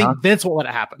matter. But I think Vince won't let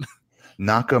it happen.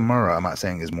 Nakamura, I'm not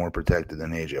saying is more protected than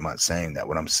AJ. I'm not saying that.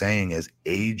 What I'm saying is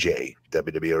AJ,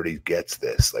 WWE already gets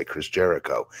this, like Chris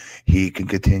Jericho. He can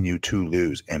continue to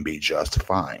lose and be just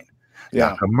fine.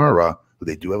 Yeah. Nakamura, who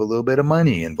they do have a little bit of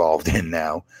money involved in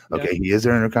now, okay, he is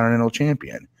their Intercontinental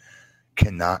Champion,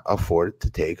 cannot afford to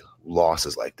take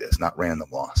losses like this, not random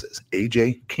losses.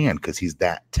 AJ can because he's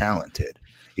that talented.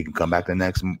 He can come back the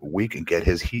next week and get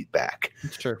his heat back.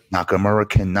 Sure. Nakamura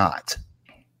cannot.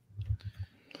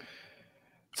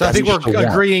 So I think we're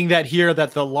agreeing that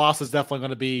the loss is definitely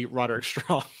going to be Roderick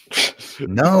Strong.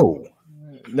 No,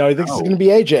 I think it's going to be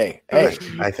AJ. Hey.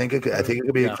 I think it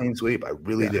could be a clean sweep. I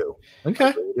really do. Okay.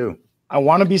 I really do. I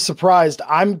want to be surprised.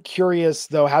 I'm curious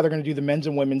though how they're going to do the men's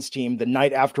and women's team the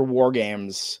night after War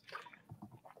Games.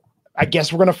 I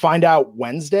guess we're going to find out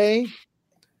Wednesday.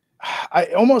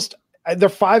 They're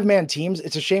 5-man teams.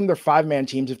 It's a shame they're 5-man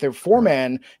teams. If they're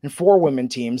 4-man and 4-women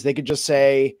teams, they could just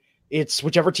say it's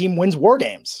whichever team wins War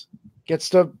Games gets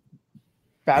to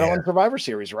battle in Survivor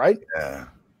Series, right? Yeah.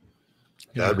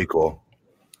 That would be cool.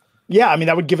 Yeah, I mean,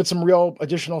 that would give it some real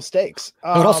additional stakes.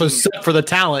 It would also set for the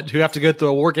talent who have to go through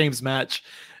a War Games match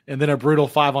and then a brutal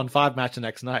 5-on-5 match the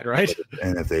next night, right?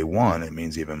 And if they won, it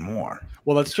means even more.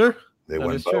 Well, that's true. They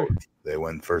win both. True. They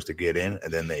win first to get in,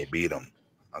 and then they beat them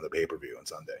on the pay-per-view on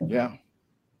Sunday. Yeah.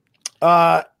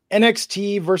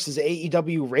 NXT versus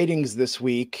AEW ratings this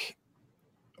week.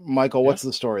 Michael, what's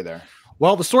the story there?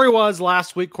 Well, the story was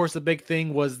last week, of course, the big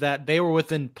thing was that they were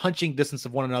within punching distance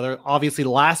of one another. Obviously,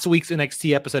 last week's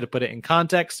NXT episode, to put it in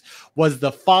context, was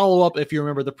the follow-up, if you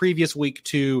remember, the previous week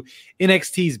to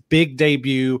NXT's big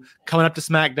debut, coming up to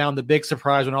SmackDown, the big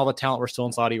surprise when all the talent were still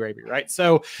in Saudi Arabia, right?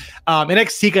 So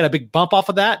NXT got a big bump off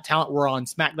of that. Talent were on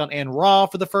SmackDown and Raw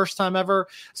for the first time ever.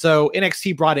 So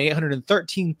NXT brought in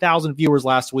 813,000 viewers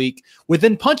last week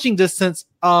within punching distance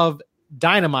of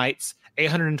Dynamite's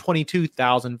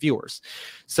 822,000 viewers.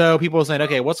 So people are saying,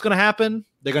 okay, what's going to happen?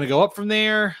 They're going to go up from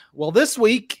there. Well, this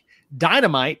week,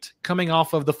 Dynamite, coming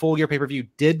off of the full year pay-per-view,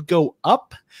 did go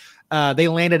up. They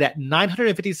landed at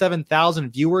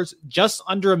 957,000 viewers, just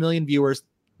under 1 million viewers.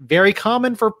 Very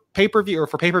common for pay-per-view or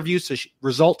for pay-per-views to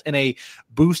result in a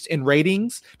boost in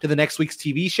ratings to the next week's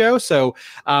TV show. So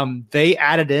they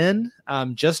added in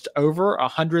just over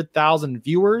 100,000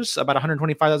 viewers, about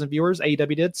 125,000 viewers,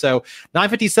 AEW did. So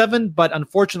 957, but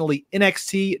unfortunately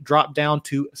NXT dropped down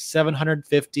to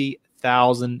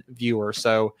 750,000 viewers.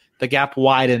 So the gap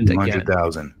widened again.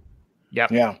 100,000.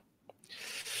 Yep. Yeah.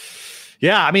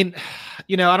 Yeah. I mean,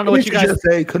 I don't know what you guys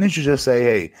say. Couldn't you just say,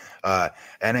 hey,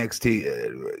 NXT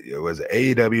it was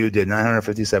AEW did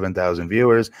 957,000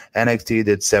 viewers. NXT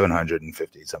did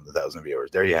 750-something thousand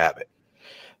viewers. There you have it.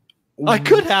 I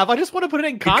could have. I just want to put it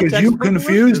in context. Because you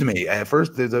confused me. At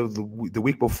first, the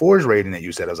week before's rating that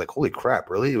you said, I was like, holy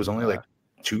crap, really? It was only like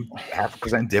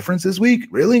 2.5% difference this week?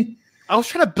 Really? I was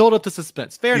trying to build up the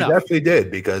suspense. Fair enough. You definitely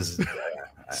did because...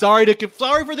 Sorry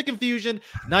for the confusion.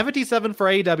 957 for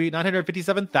AEW,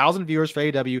 957,000 viewers for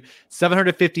AEW,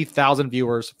 750,000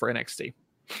 viewers for NXT.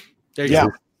 There you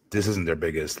go. This isn't their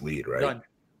biggest lead, right? Done.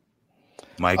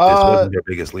 Mike, this wasn't their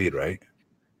biggest lead, right?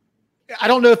 I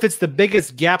don't know if it's the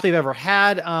biggest gap they've ever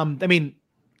had. I'd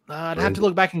have to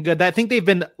look back and good. I think they've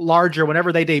been larger.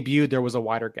 Whenever they debuted, there was a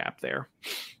wider gap there.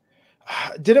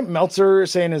 Didn't Meltzer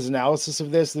say in his analysis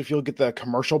of this that if you look at the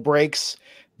commercial breaks,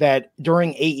 that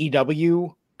during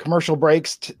AEW commercial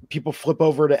breaks, people flip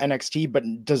over to NXT, but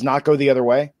does not go the other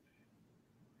way?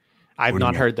 I've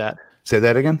not heard that. Say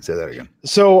that again.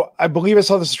 So I believe I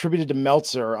saw this attributed to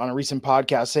Meltzer on a recent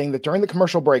podcast saying that during the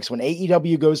commercial breaks, when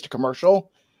AEW goes to commercial,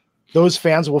 those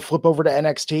fans will flip over to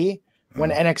NXT.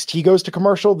 When NXT goes to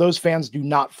commercial, those fans do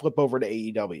not flip over to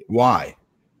AEW. Why?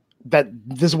 This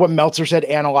is what Meltzer said,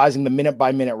 analyzing the minute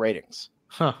by minute ratings.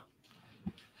 Huh.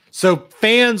 So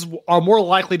fans are more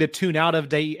likely to tune out of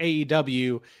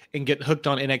AEW and get hooked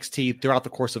on NXT throughout the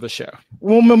course of a show.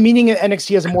 Well, meaning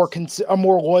NXT has a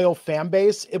more loyal fan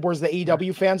base, whereas the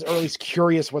AEW fans are at least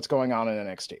curious what's going on in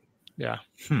NXT. Yeah.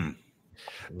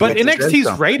 But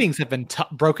NXT's ratings have been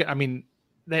broken. I mean,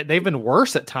 they've been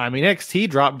worse at times. I mean, NXT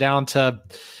dropped down to,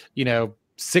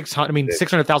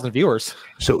 600,000 viewers.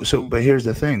 But here's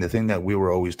the thing that we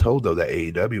were always told, though, that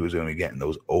AEW was going to be getting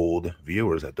those old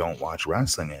viewers that don't watch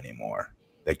wrestling anymore,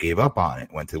 that gave up on it,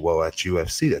 went to that's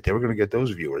UFC, that they were going to get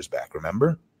those viewers back.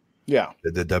 Remember? Yeah.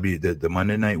 The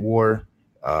Monday Night War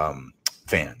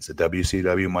fans, the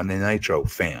WCW Monday Nitro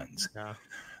fans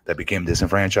that became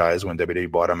disenfranchised when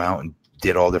WWE bought them out and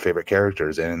did all their favorite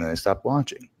characters, and then they stopped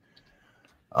watching.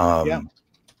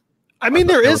 I mean,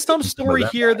 there is some story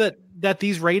here that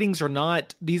these ratings are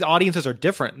not, these audiences are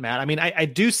different, Matt. I mean, I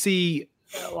do see,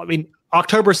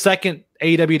 October 2nd,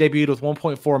 AEW debuted with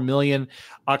 1.4 million.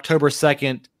 October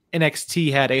 2nd,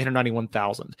 NXT had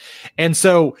 891,000. And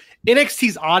so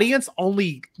NXT's audience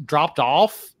only dropped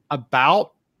off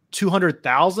about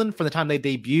 200,000 from the time they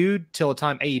debuted till the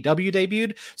time AEW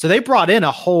debuted. So they brought in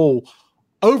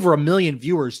over 1 million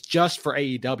viewers just for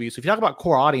AEW. So if you talk about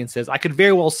core audiences, I could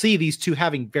very well see these two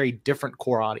having very different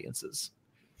core audiences.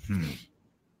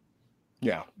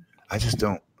 Yeah. I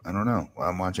don't know.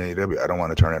 I'm watching AEW. I don't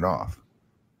want to turn it off.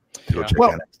 To go check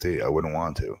NXT. I wouldn't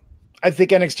want to. I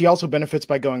think NXT also benefits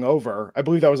by going over. I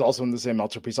believe that was also in the same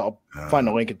Meltzer piece. I'll find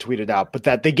a link and tweet it out. But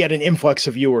that they get an influx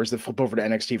of viewers that flip over to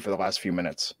NXT for the last few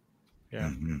minutes.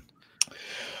 Yeah.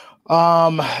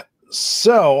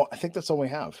 So I think that's all we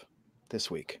have this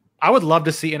week. I would love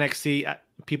to see NXT.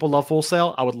 People love Full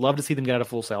Sail. I would love to see them get out of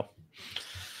Full Sail.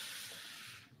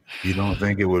 You don't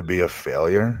think it would be a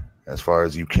failure as far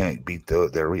as you can't beat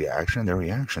their reaction? Their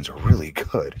reactions are really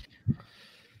good.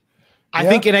 I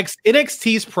think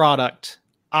NXT's product,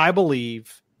 I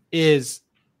believe, is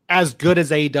as good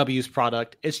as AEW's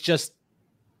product. It's just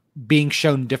being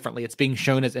shown differently. It's being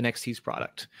shown as NXT's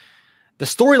product. The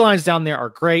storylines down there are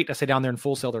great. I say down there in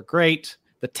Full Sail, they're great.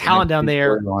 The talent down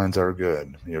there storylines are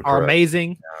good. Are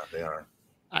amazing. Yeah, they are.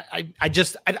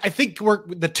 I think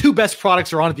the two best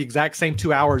products are on at the exact same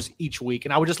 2 hours each week.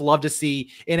 And I would just love to see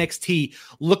NXT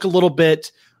look a little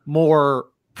bit more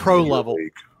pro level.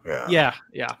 Yeah.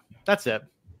 That's it.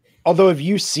 Although, have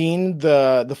you seen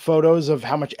the photos of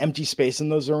how much empty space in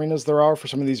those arenas there are for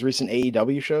some of these recent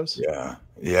AEW shows?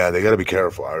 Yeah, they got to be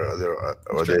careful,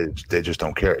 or they just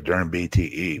don't care. During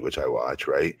BTE, which I watch,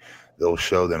 right? They'll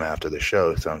show them after the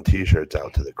show some T-shirts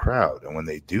out to the crowd, and when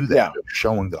they do that, they're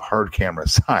showing the hard camera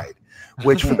side,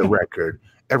 which, for the record,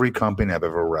 every company I've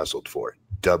ever wrestled for,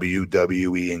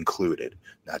 WWE included,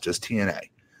 not just TNA,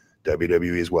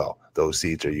 WWE as well. Those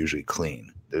seats are usually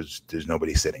clean. There's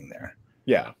nobody sitting there.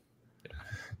 Yeah.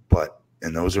 But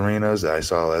in those arenas that I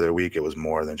saw the other week, it was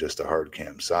more than just a hard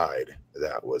cam side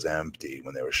that was empty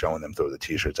when they were showing them throw the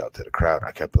T-shirts out to the crowd.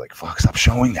 I kept like, fuck, stop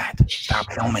showing that.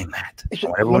 Stop filming that.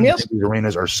 Everyone in these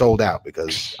arenas are sold out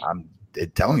because I'm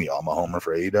telling you, I'm a homer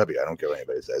for AEW. I don't care what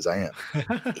anybody says I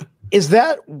am. Is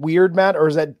that weird, Matt, or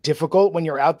is that difficult when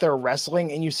you're out there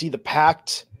wrestling and you see the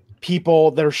packed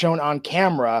people that are shown on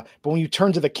camera, but when you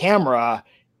turn to the camera,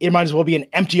 it might as well be an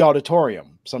empty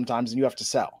auditorium sometimes and you have to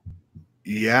sell?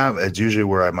 Yeah, it's usually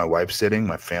where my wife's sitting,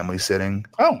 my family's sitting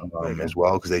as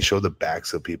well, because they show the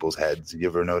backs of people's heads. You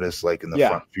ever notice, like in the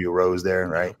front few rows there,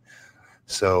 right?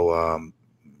 So,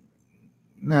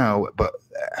 no, but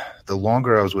the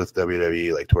longer I was with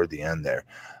WWE, like toward the end there,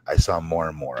 I saw more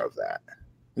and more of that.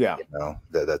 Yeah. You know,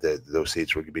 that those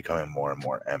seats were becoming more and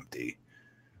more empty.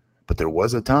 But there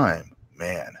was a time,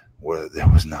 man, where there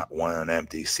was not one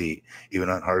empty seat, even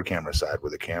on hard camera side,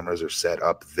 where the cameras are set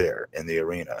up there in the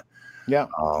arena. Yeah.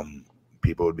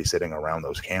 People would be sitting around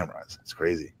those cameras. It's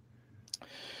crazy.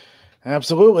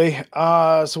 Absolutely.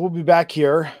 So we'll be back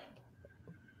here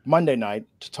Monday night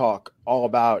to talk all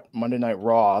about Monday Night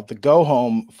Raw, the go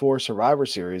home for Survivor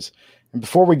Series. And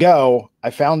before we go, I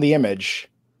found the image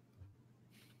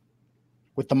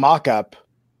with the mock-up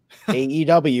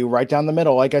AEW right down the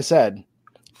middle. Like I said,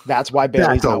 that's why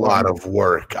Bayley's that's a lot of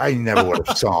work. I never would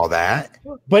have saw that.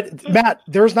 But Matt,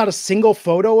 there's not a single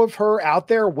photo of her out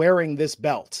there wearing this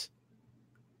belt.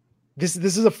 This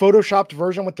is a photoshopped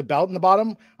version with the belt in the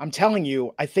bottom. I'm telling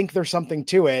you, I think there's something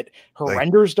to it. Her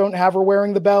renders don't have her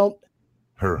wearing the belt.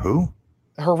 Her who?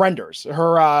 Her renders.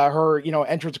 Her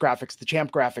entrance graphics, the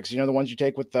champ graphics, the ones you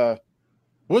take with the.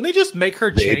 Wouldn't they just make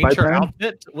her change her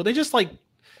outfit? Would they just wouldn't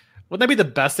that be the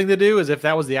best thing to do? Is if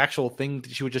that was the actual thing,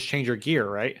 she would just change her gear,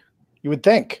 right? You would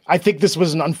think. I think this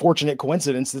was an unfortunate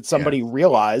coincidence that somebody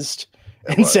realized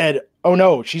and said, "Oh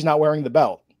no, she's not wearing the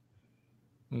belt."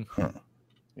 Huh.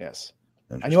 Yes.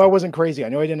 I knew I wasn't crazy. I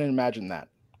knew I didn't imagine that.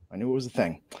 I knew it was a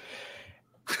thing.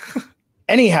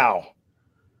 Anyhow,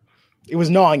 it was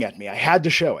gnawing at me. I had to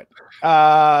show it.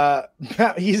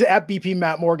 He's at BP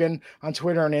Matt Morgan on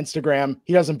Twitter and Instagram.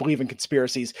 He doesn't believe in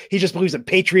conspiracies. He just believes in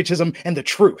patriotism and the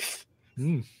truth.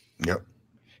 Yep.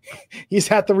 He's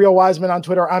at The Real Wiseman on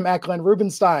Twitter. I'm at Glenn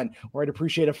Rubenstein, where I'd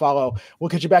appreciate a follow. We'll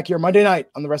catch you back here Monday night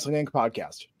on the Wrestling Inc.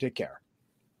 podcast. Take care.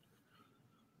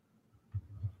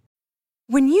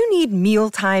 When you need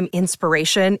mealtime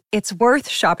inspiration, it's worth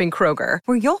shopping Kroger,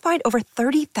 where you'll find over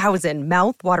 30,000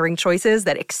 mouth-watering choices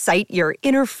that excite your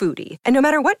inner foodie. And no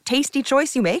matter what tasty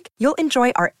choice you make, you'll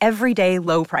enjoy our everyday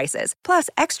low prices, plus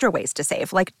extra ways to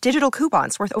save, like digital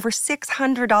coupons worth over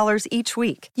 $600 each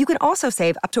week. You can also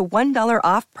save up to $1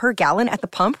 off per gallon at the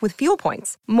pump with fuel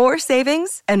points. More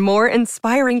savings and more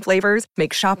inspiring flavors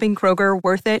make shopping Kroger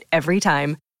worth it every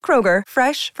time. Kroger,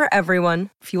 fresh for everyone.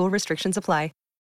 Fuel restrictions apply.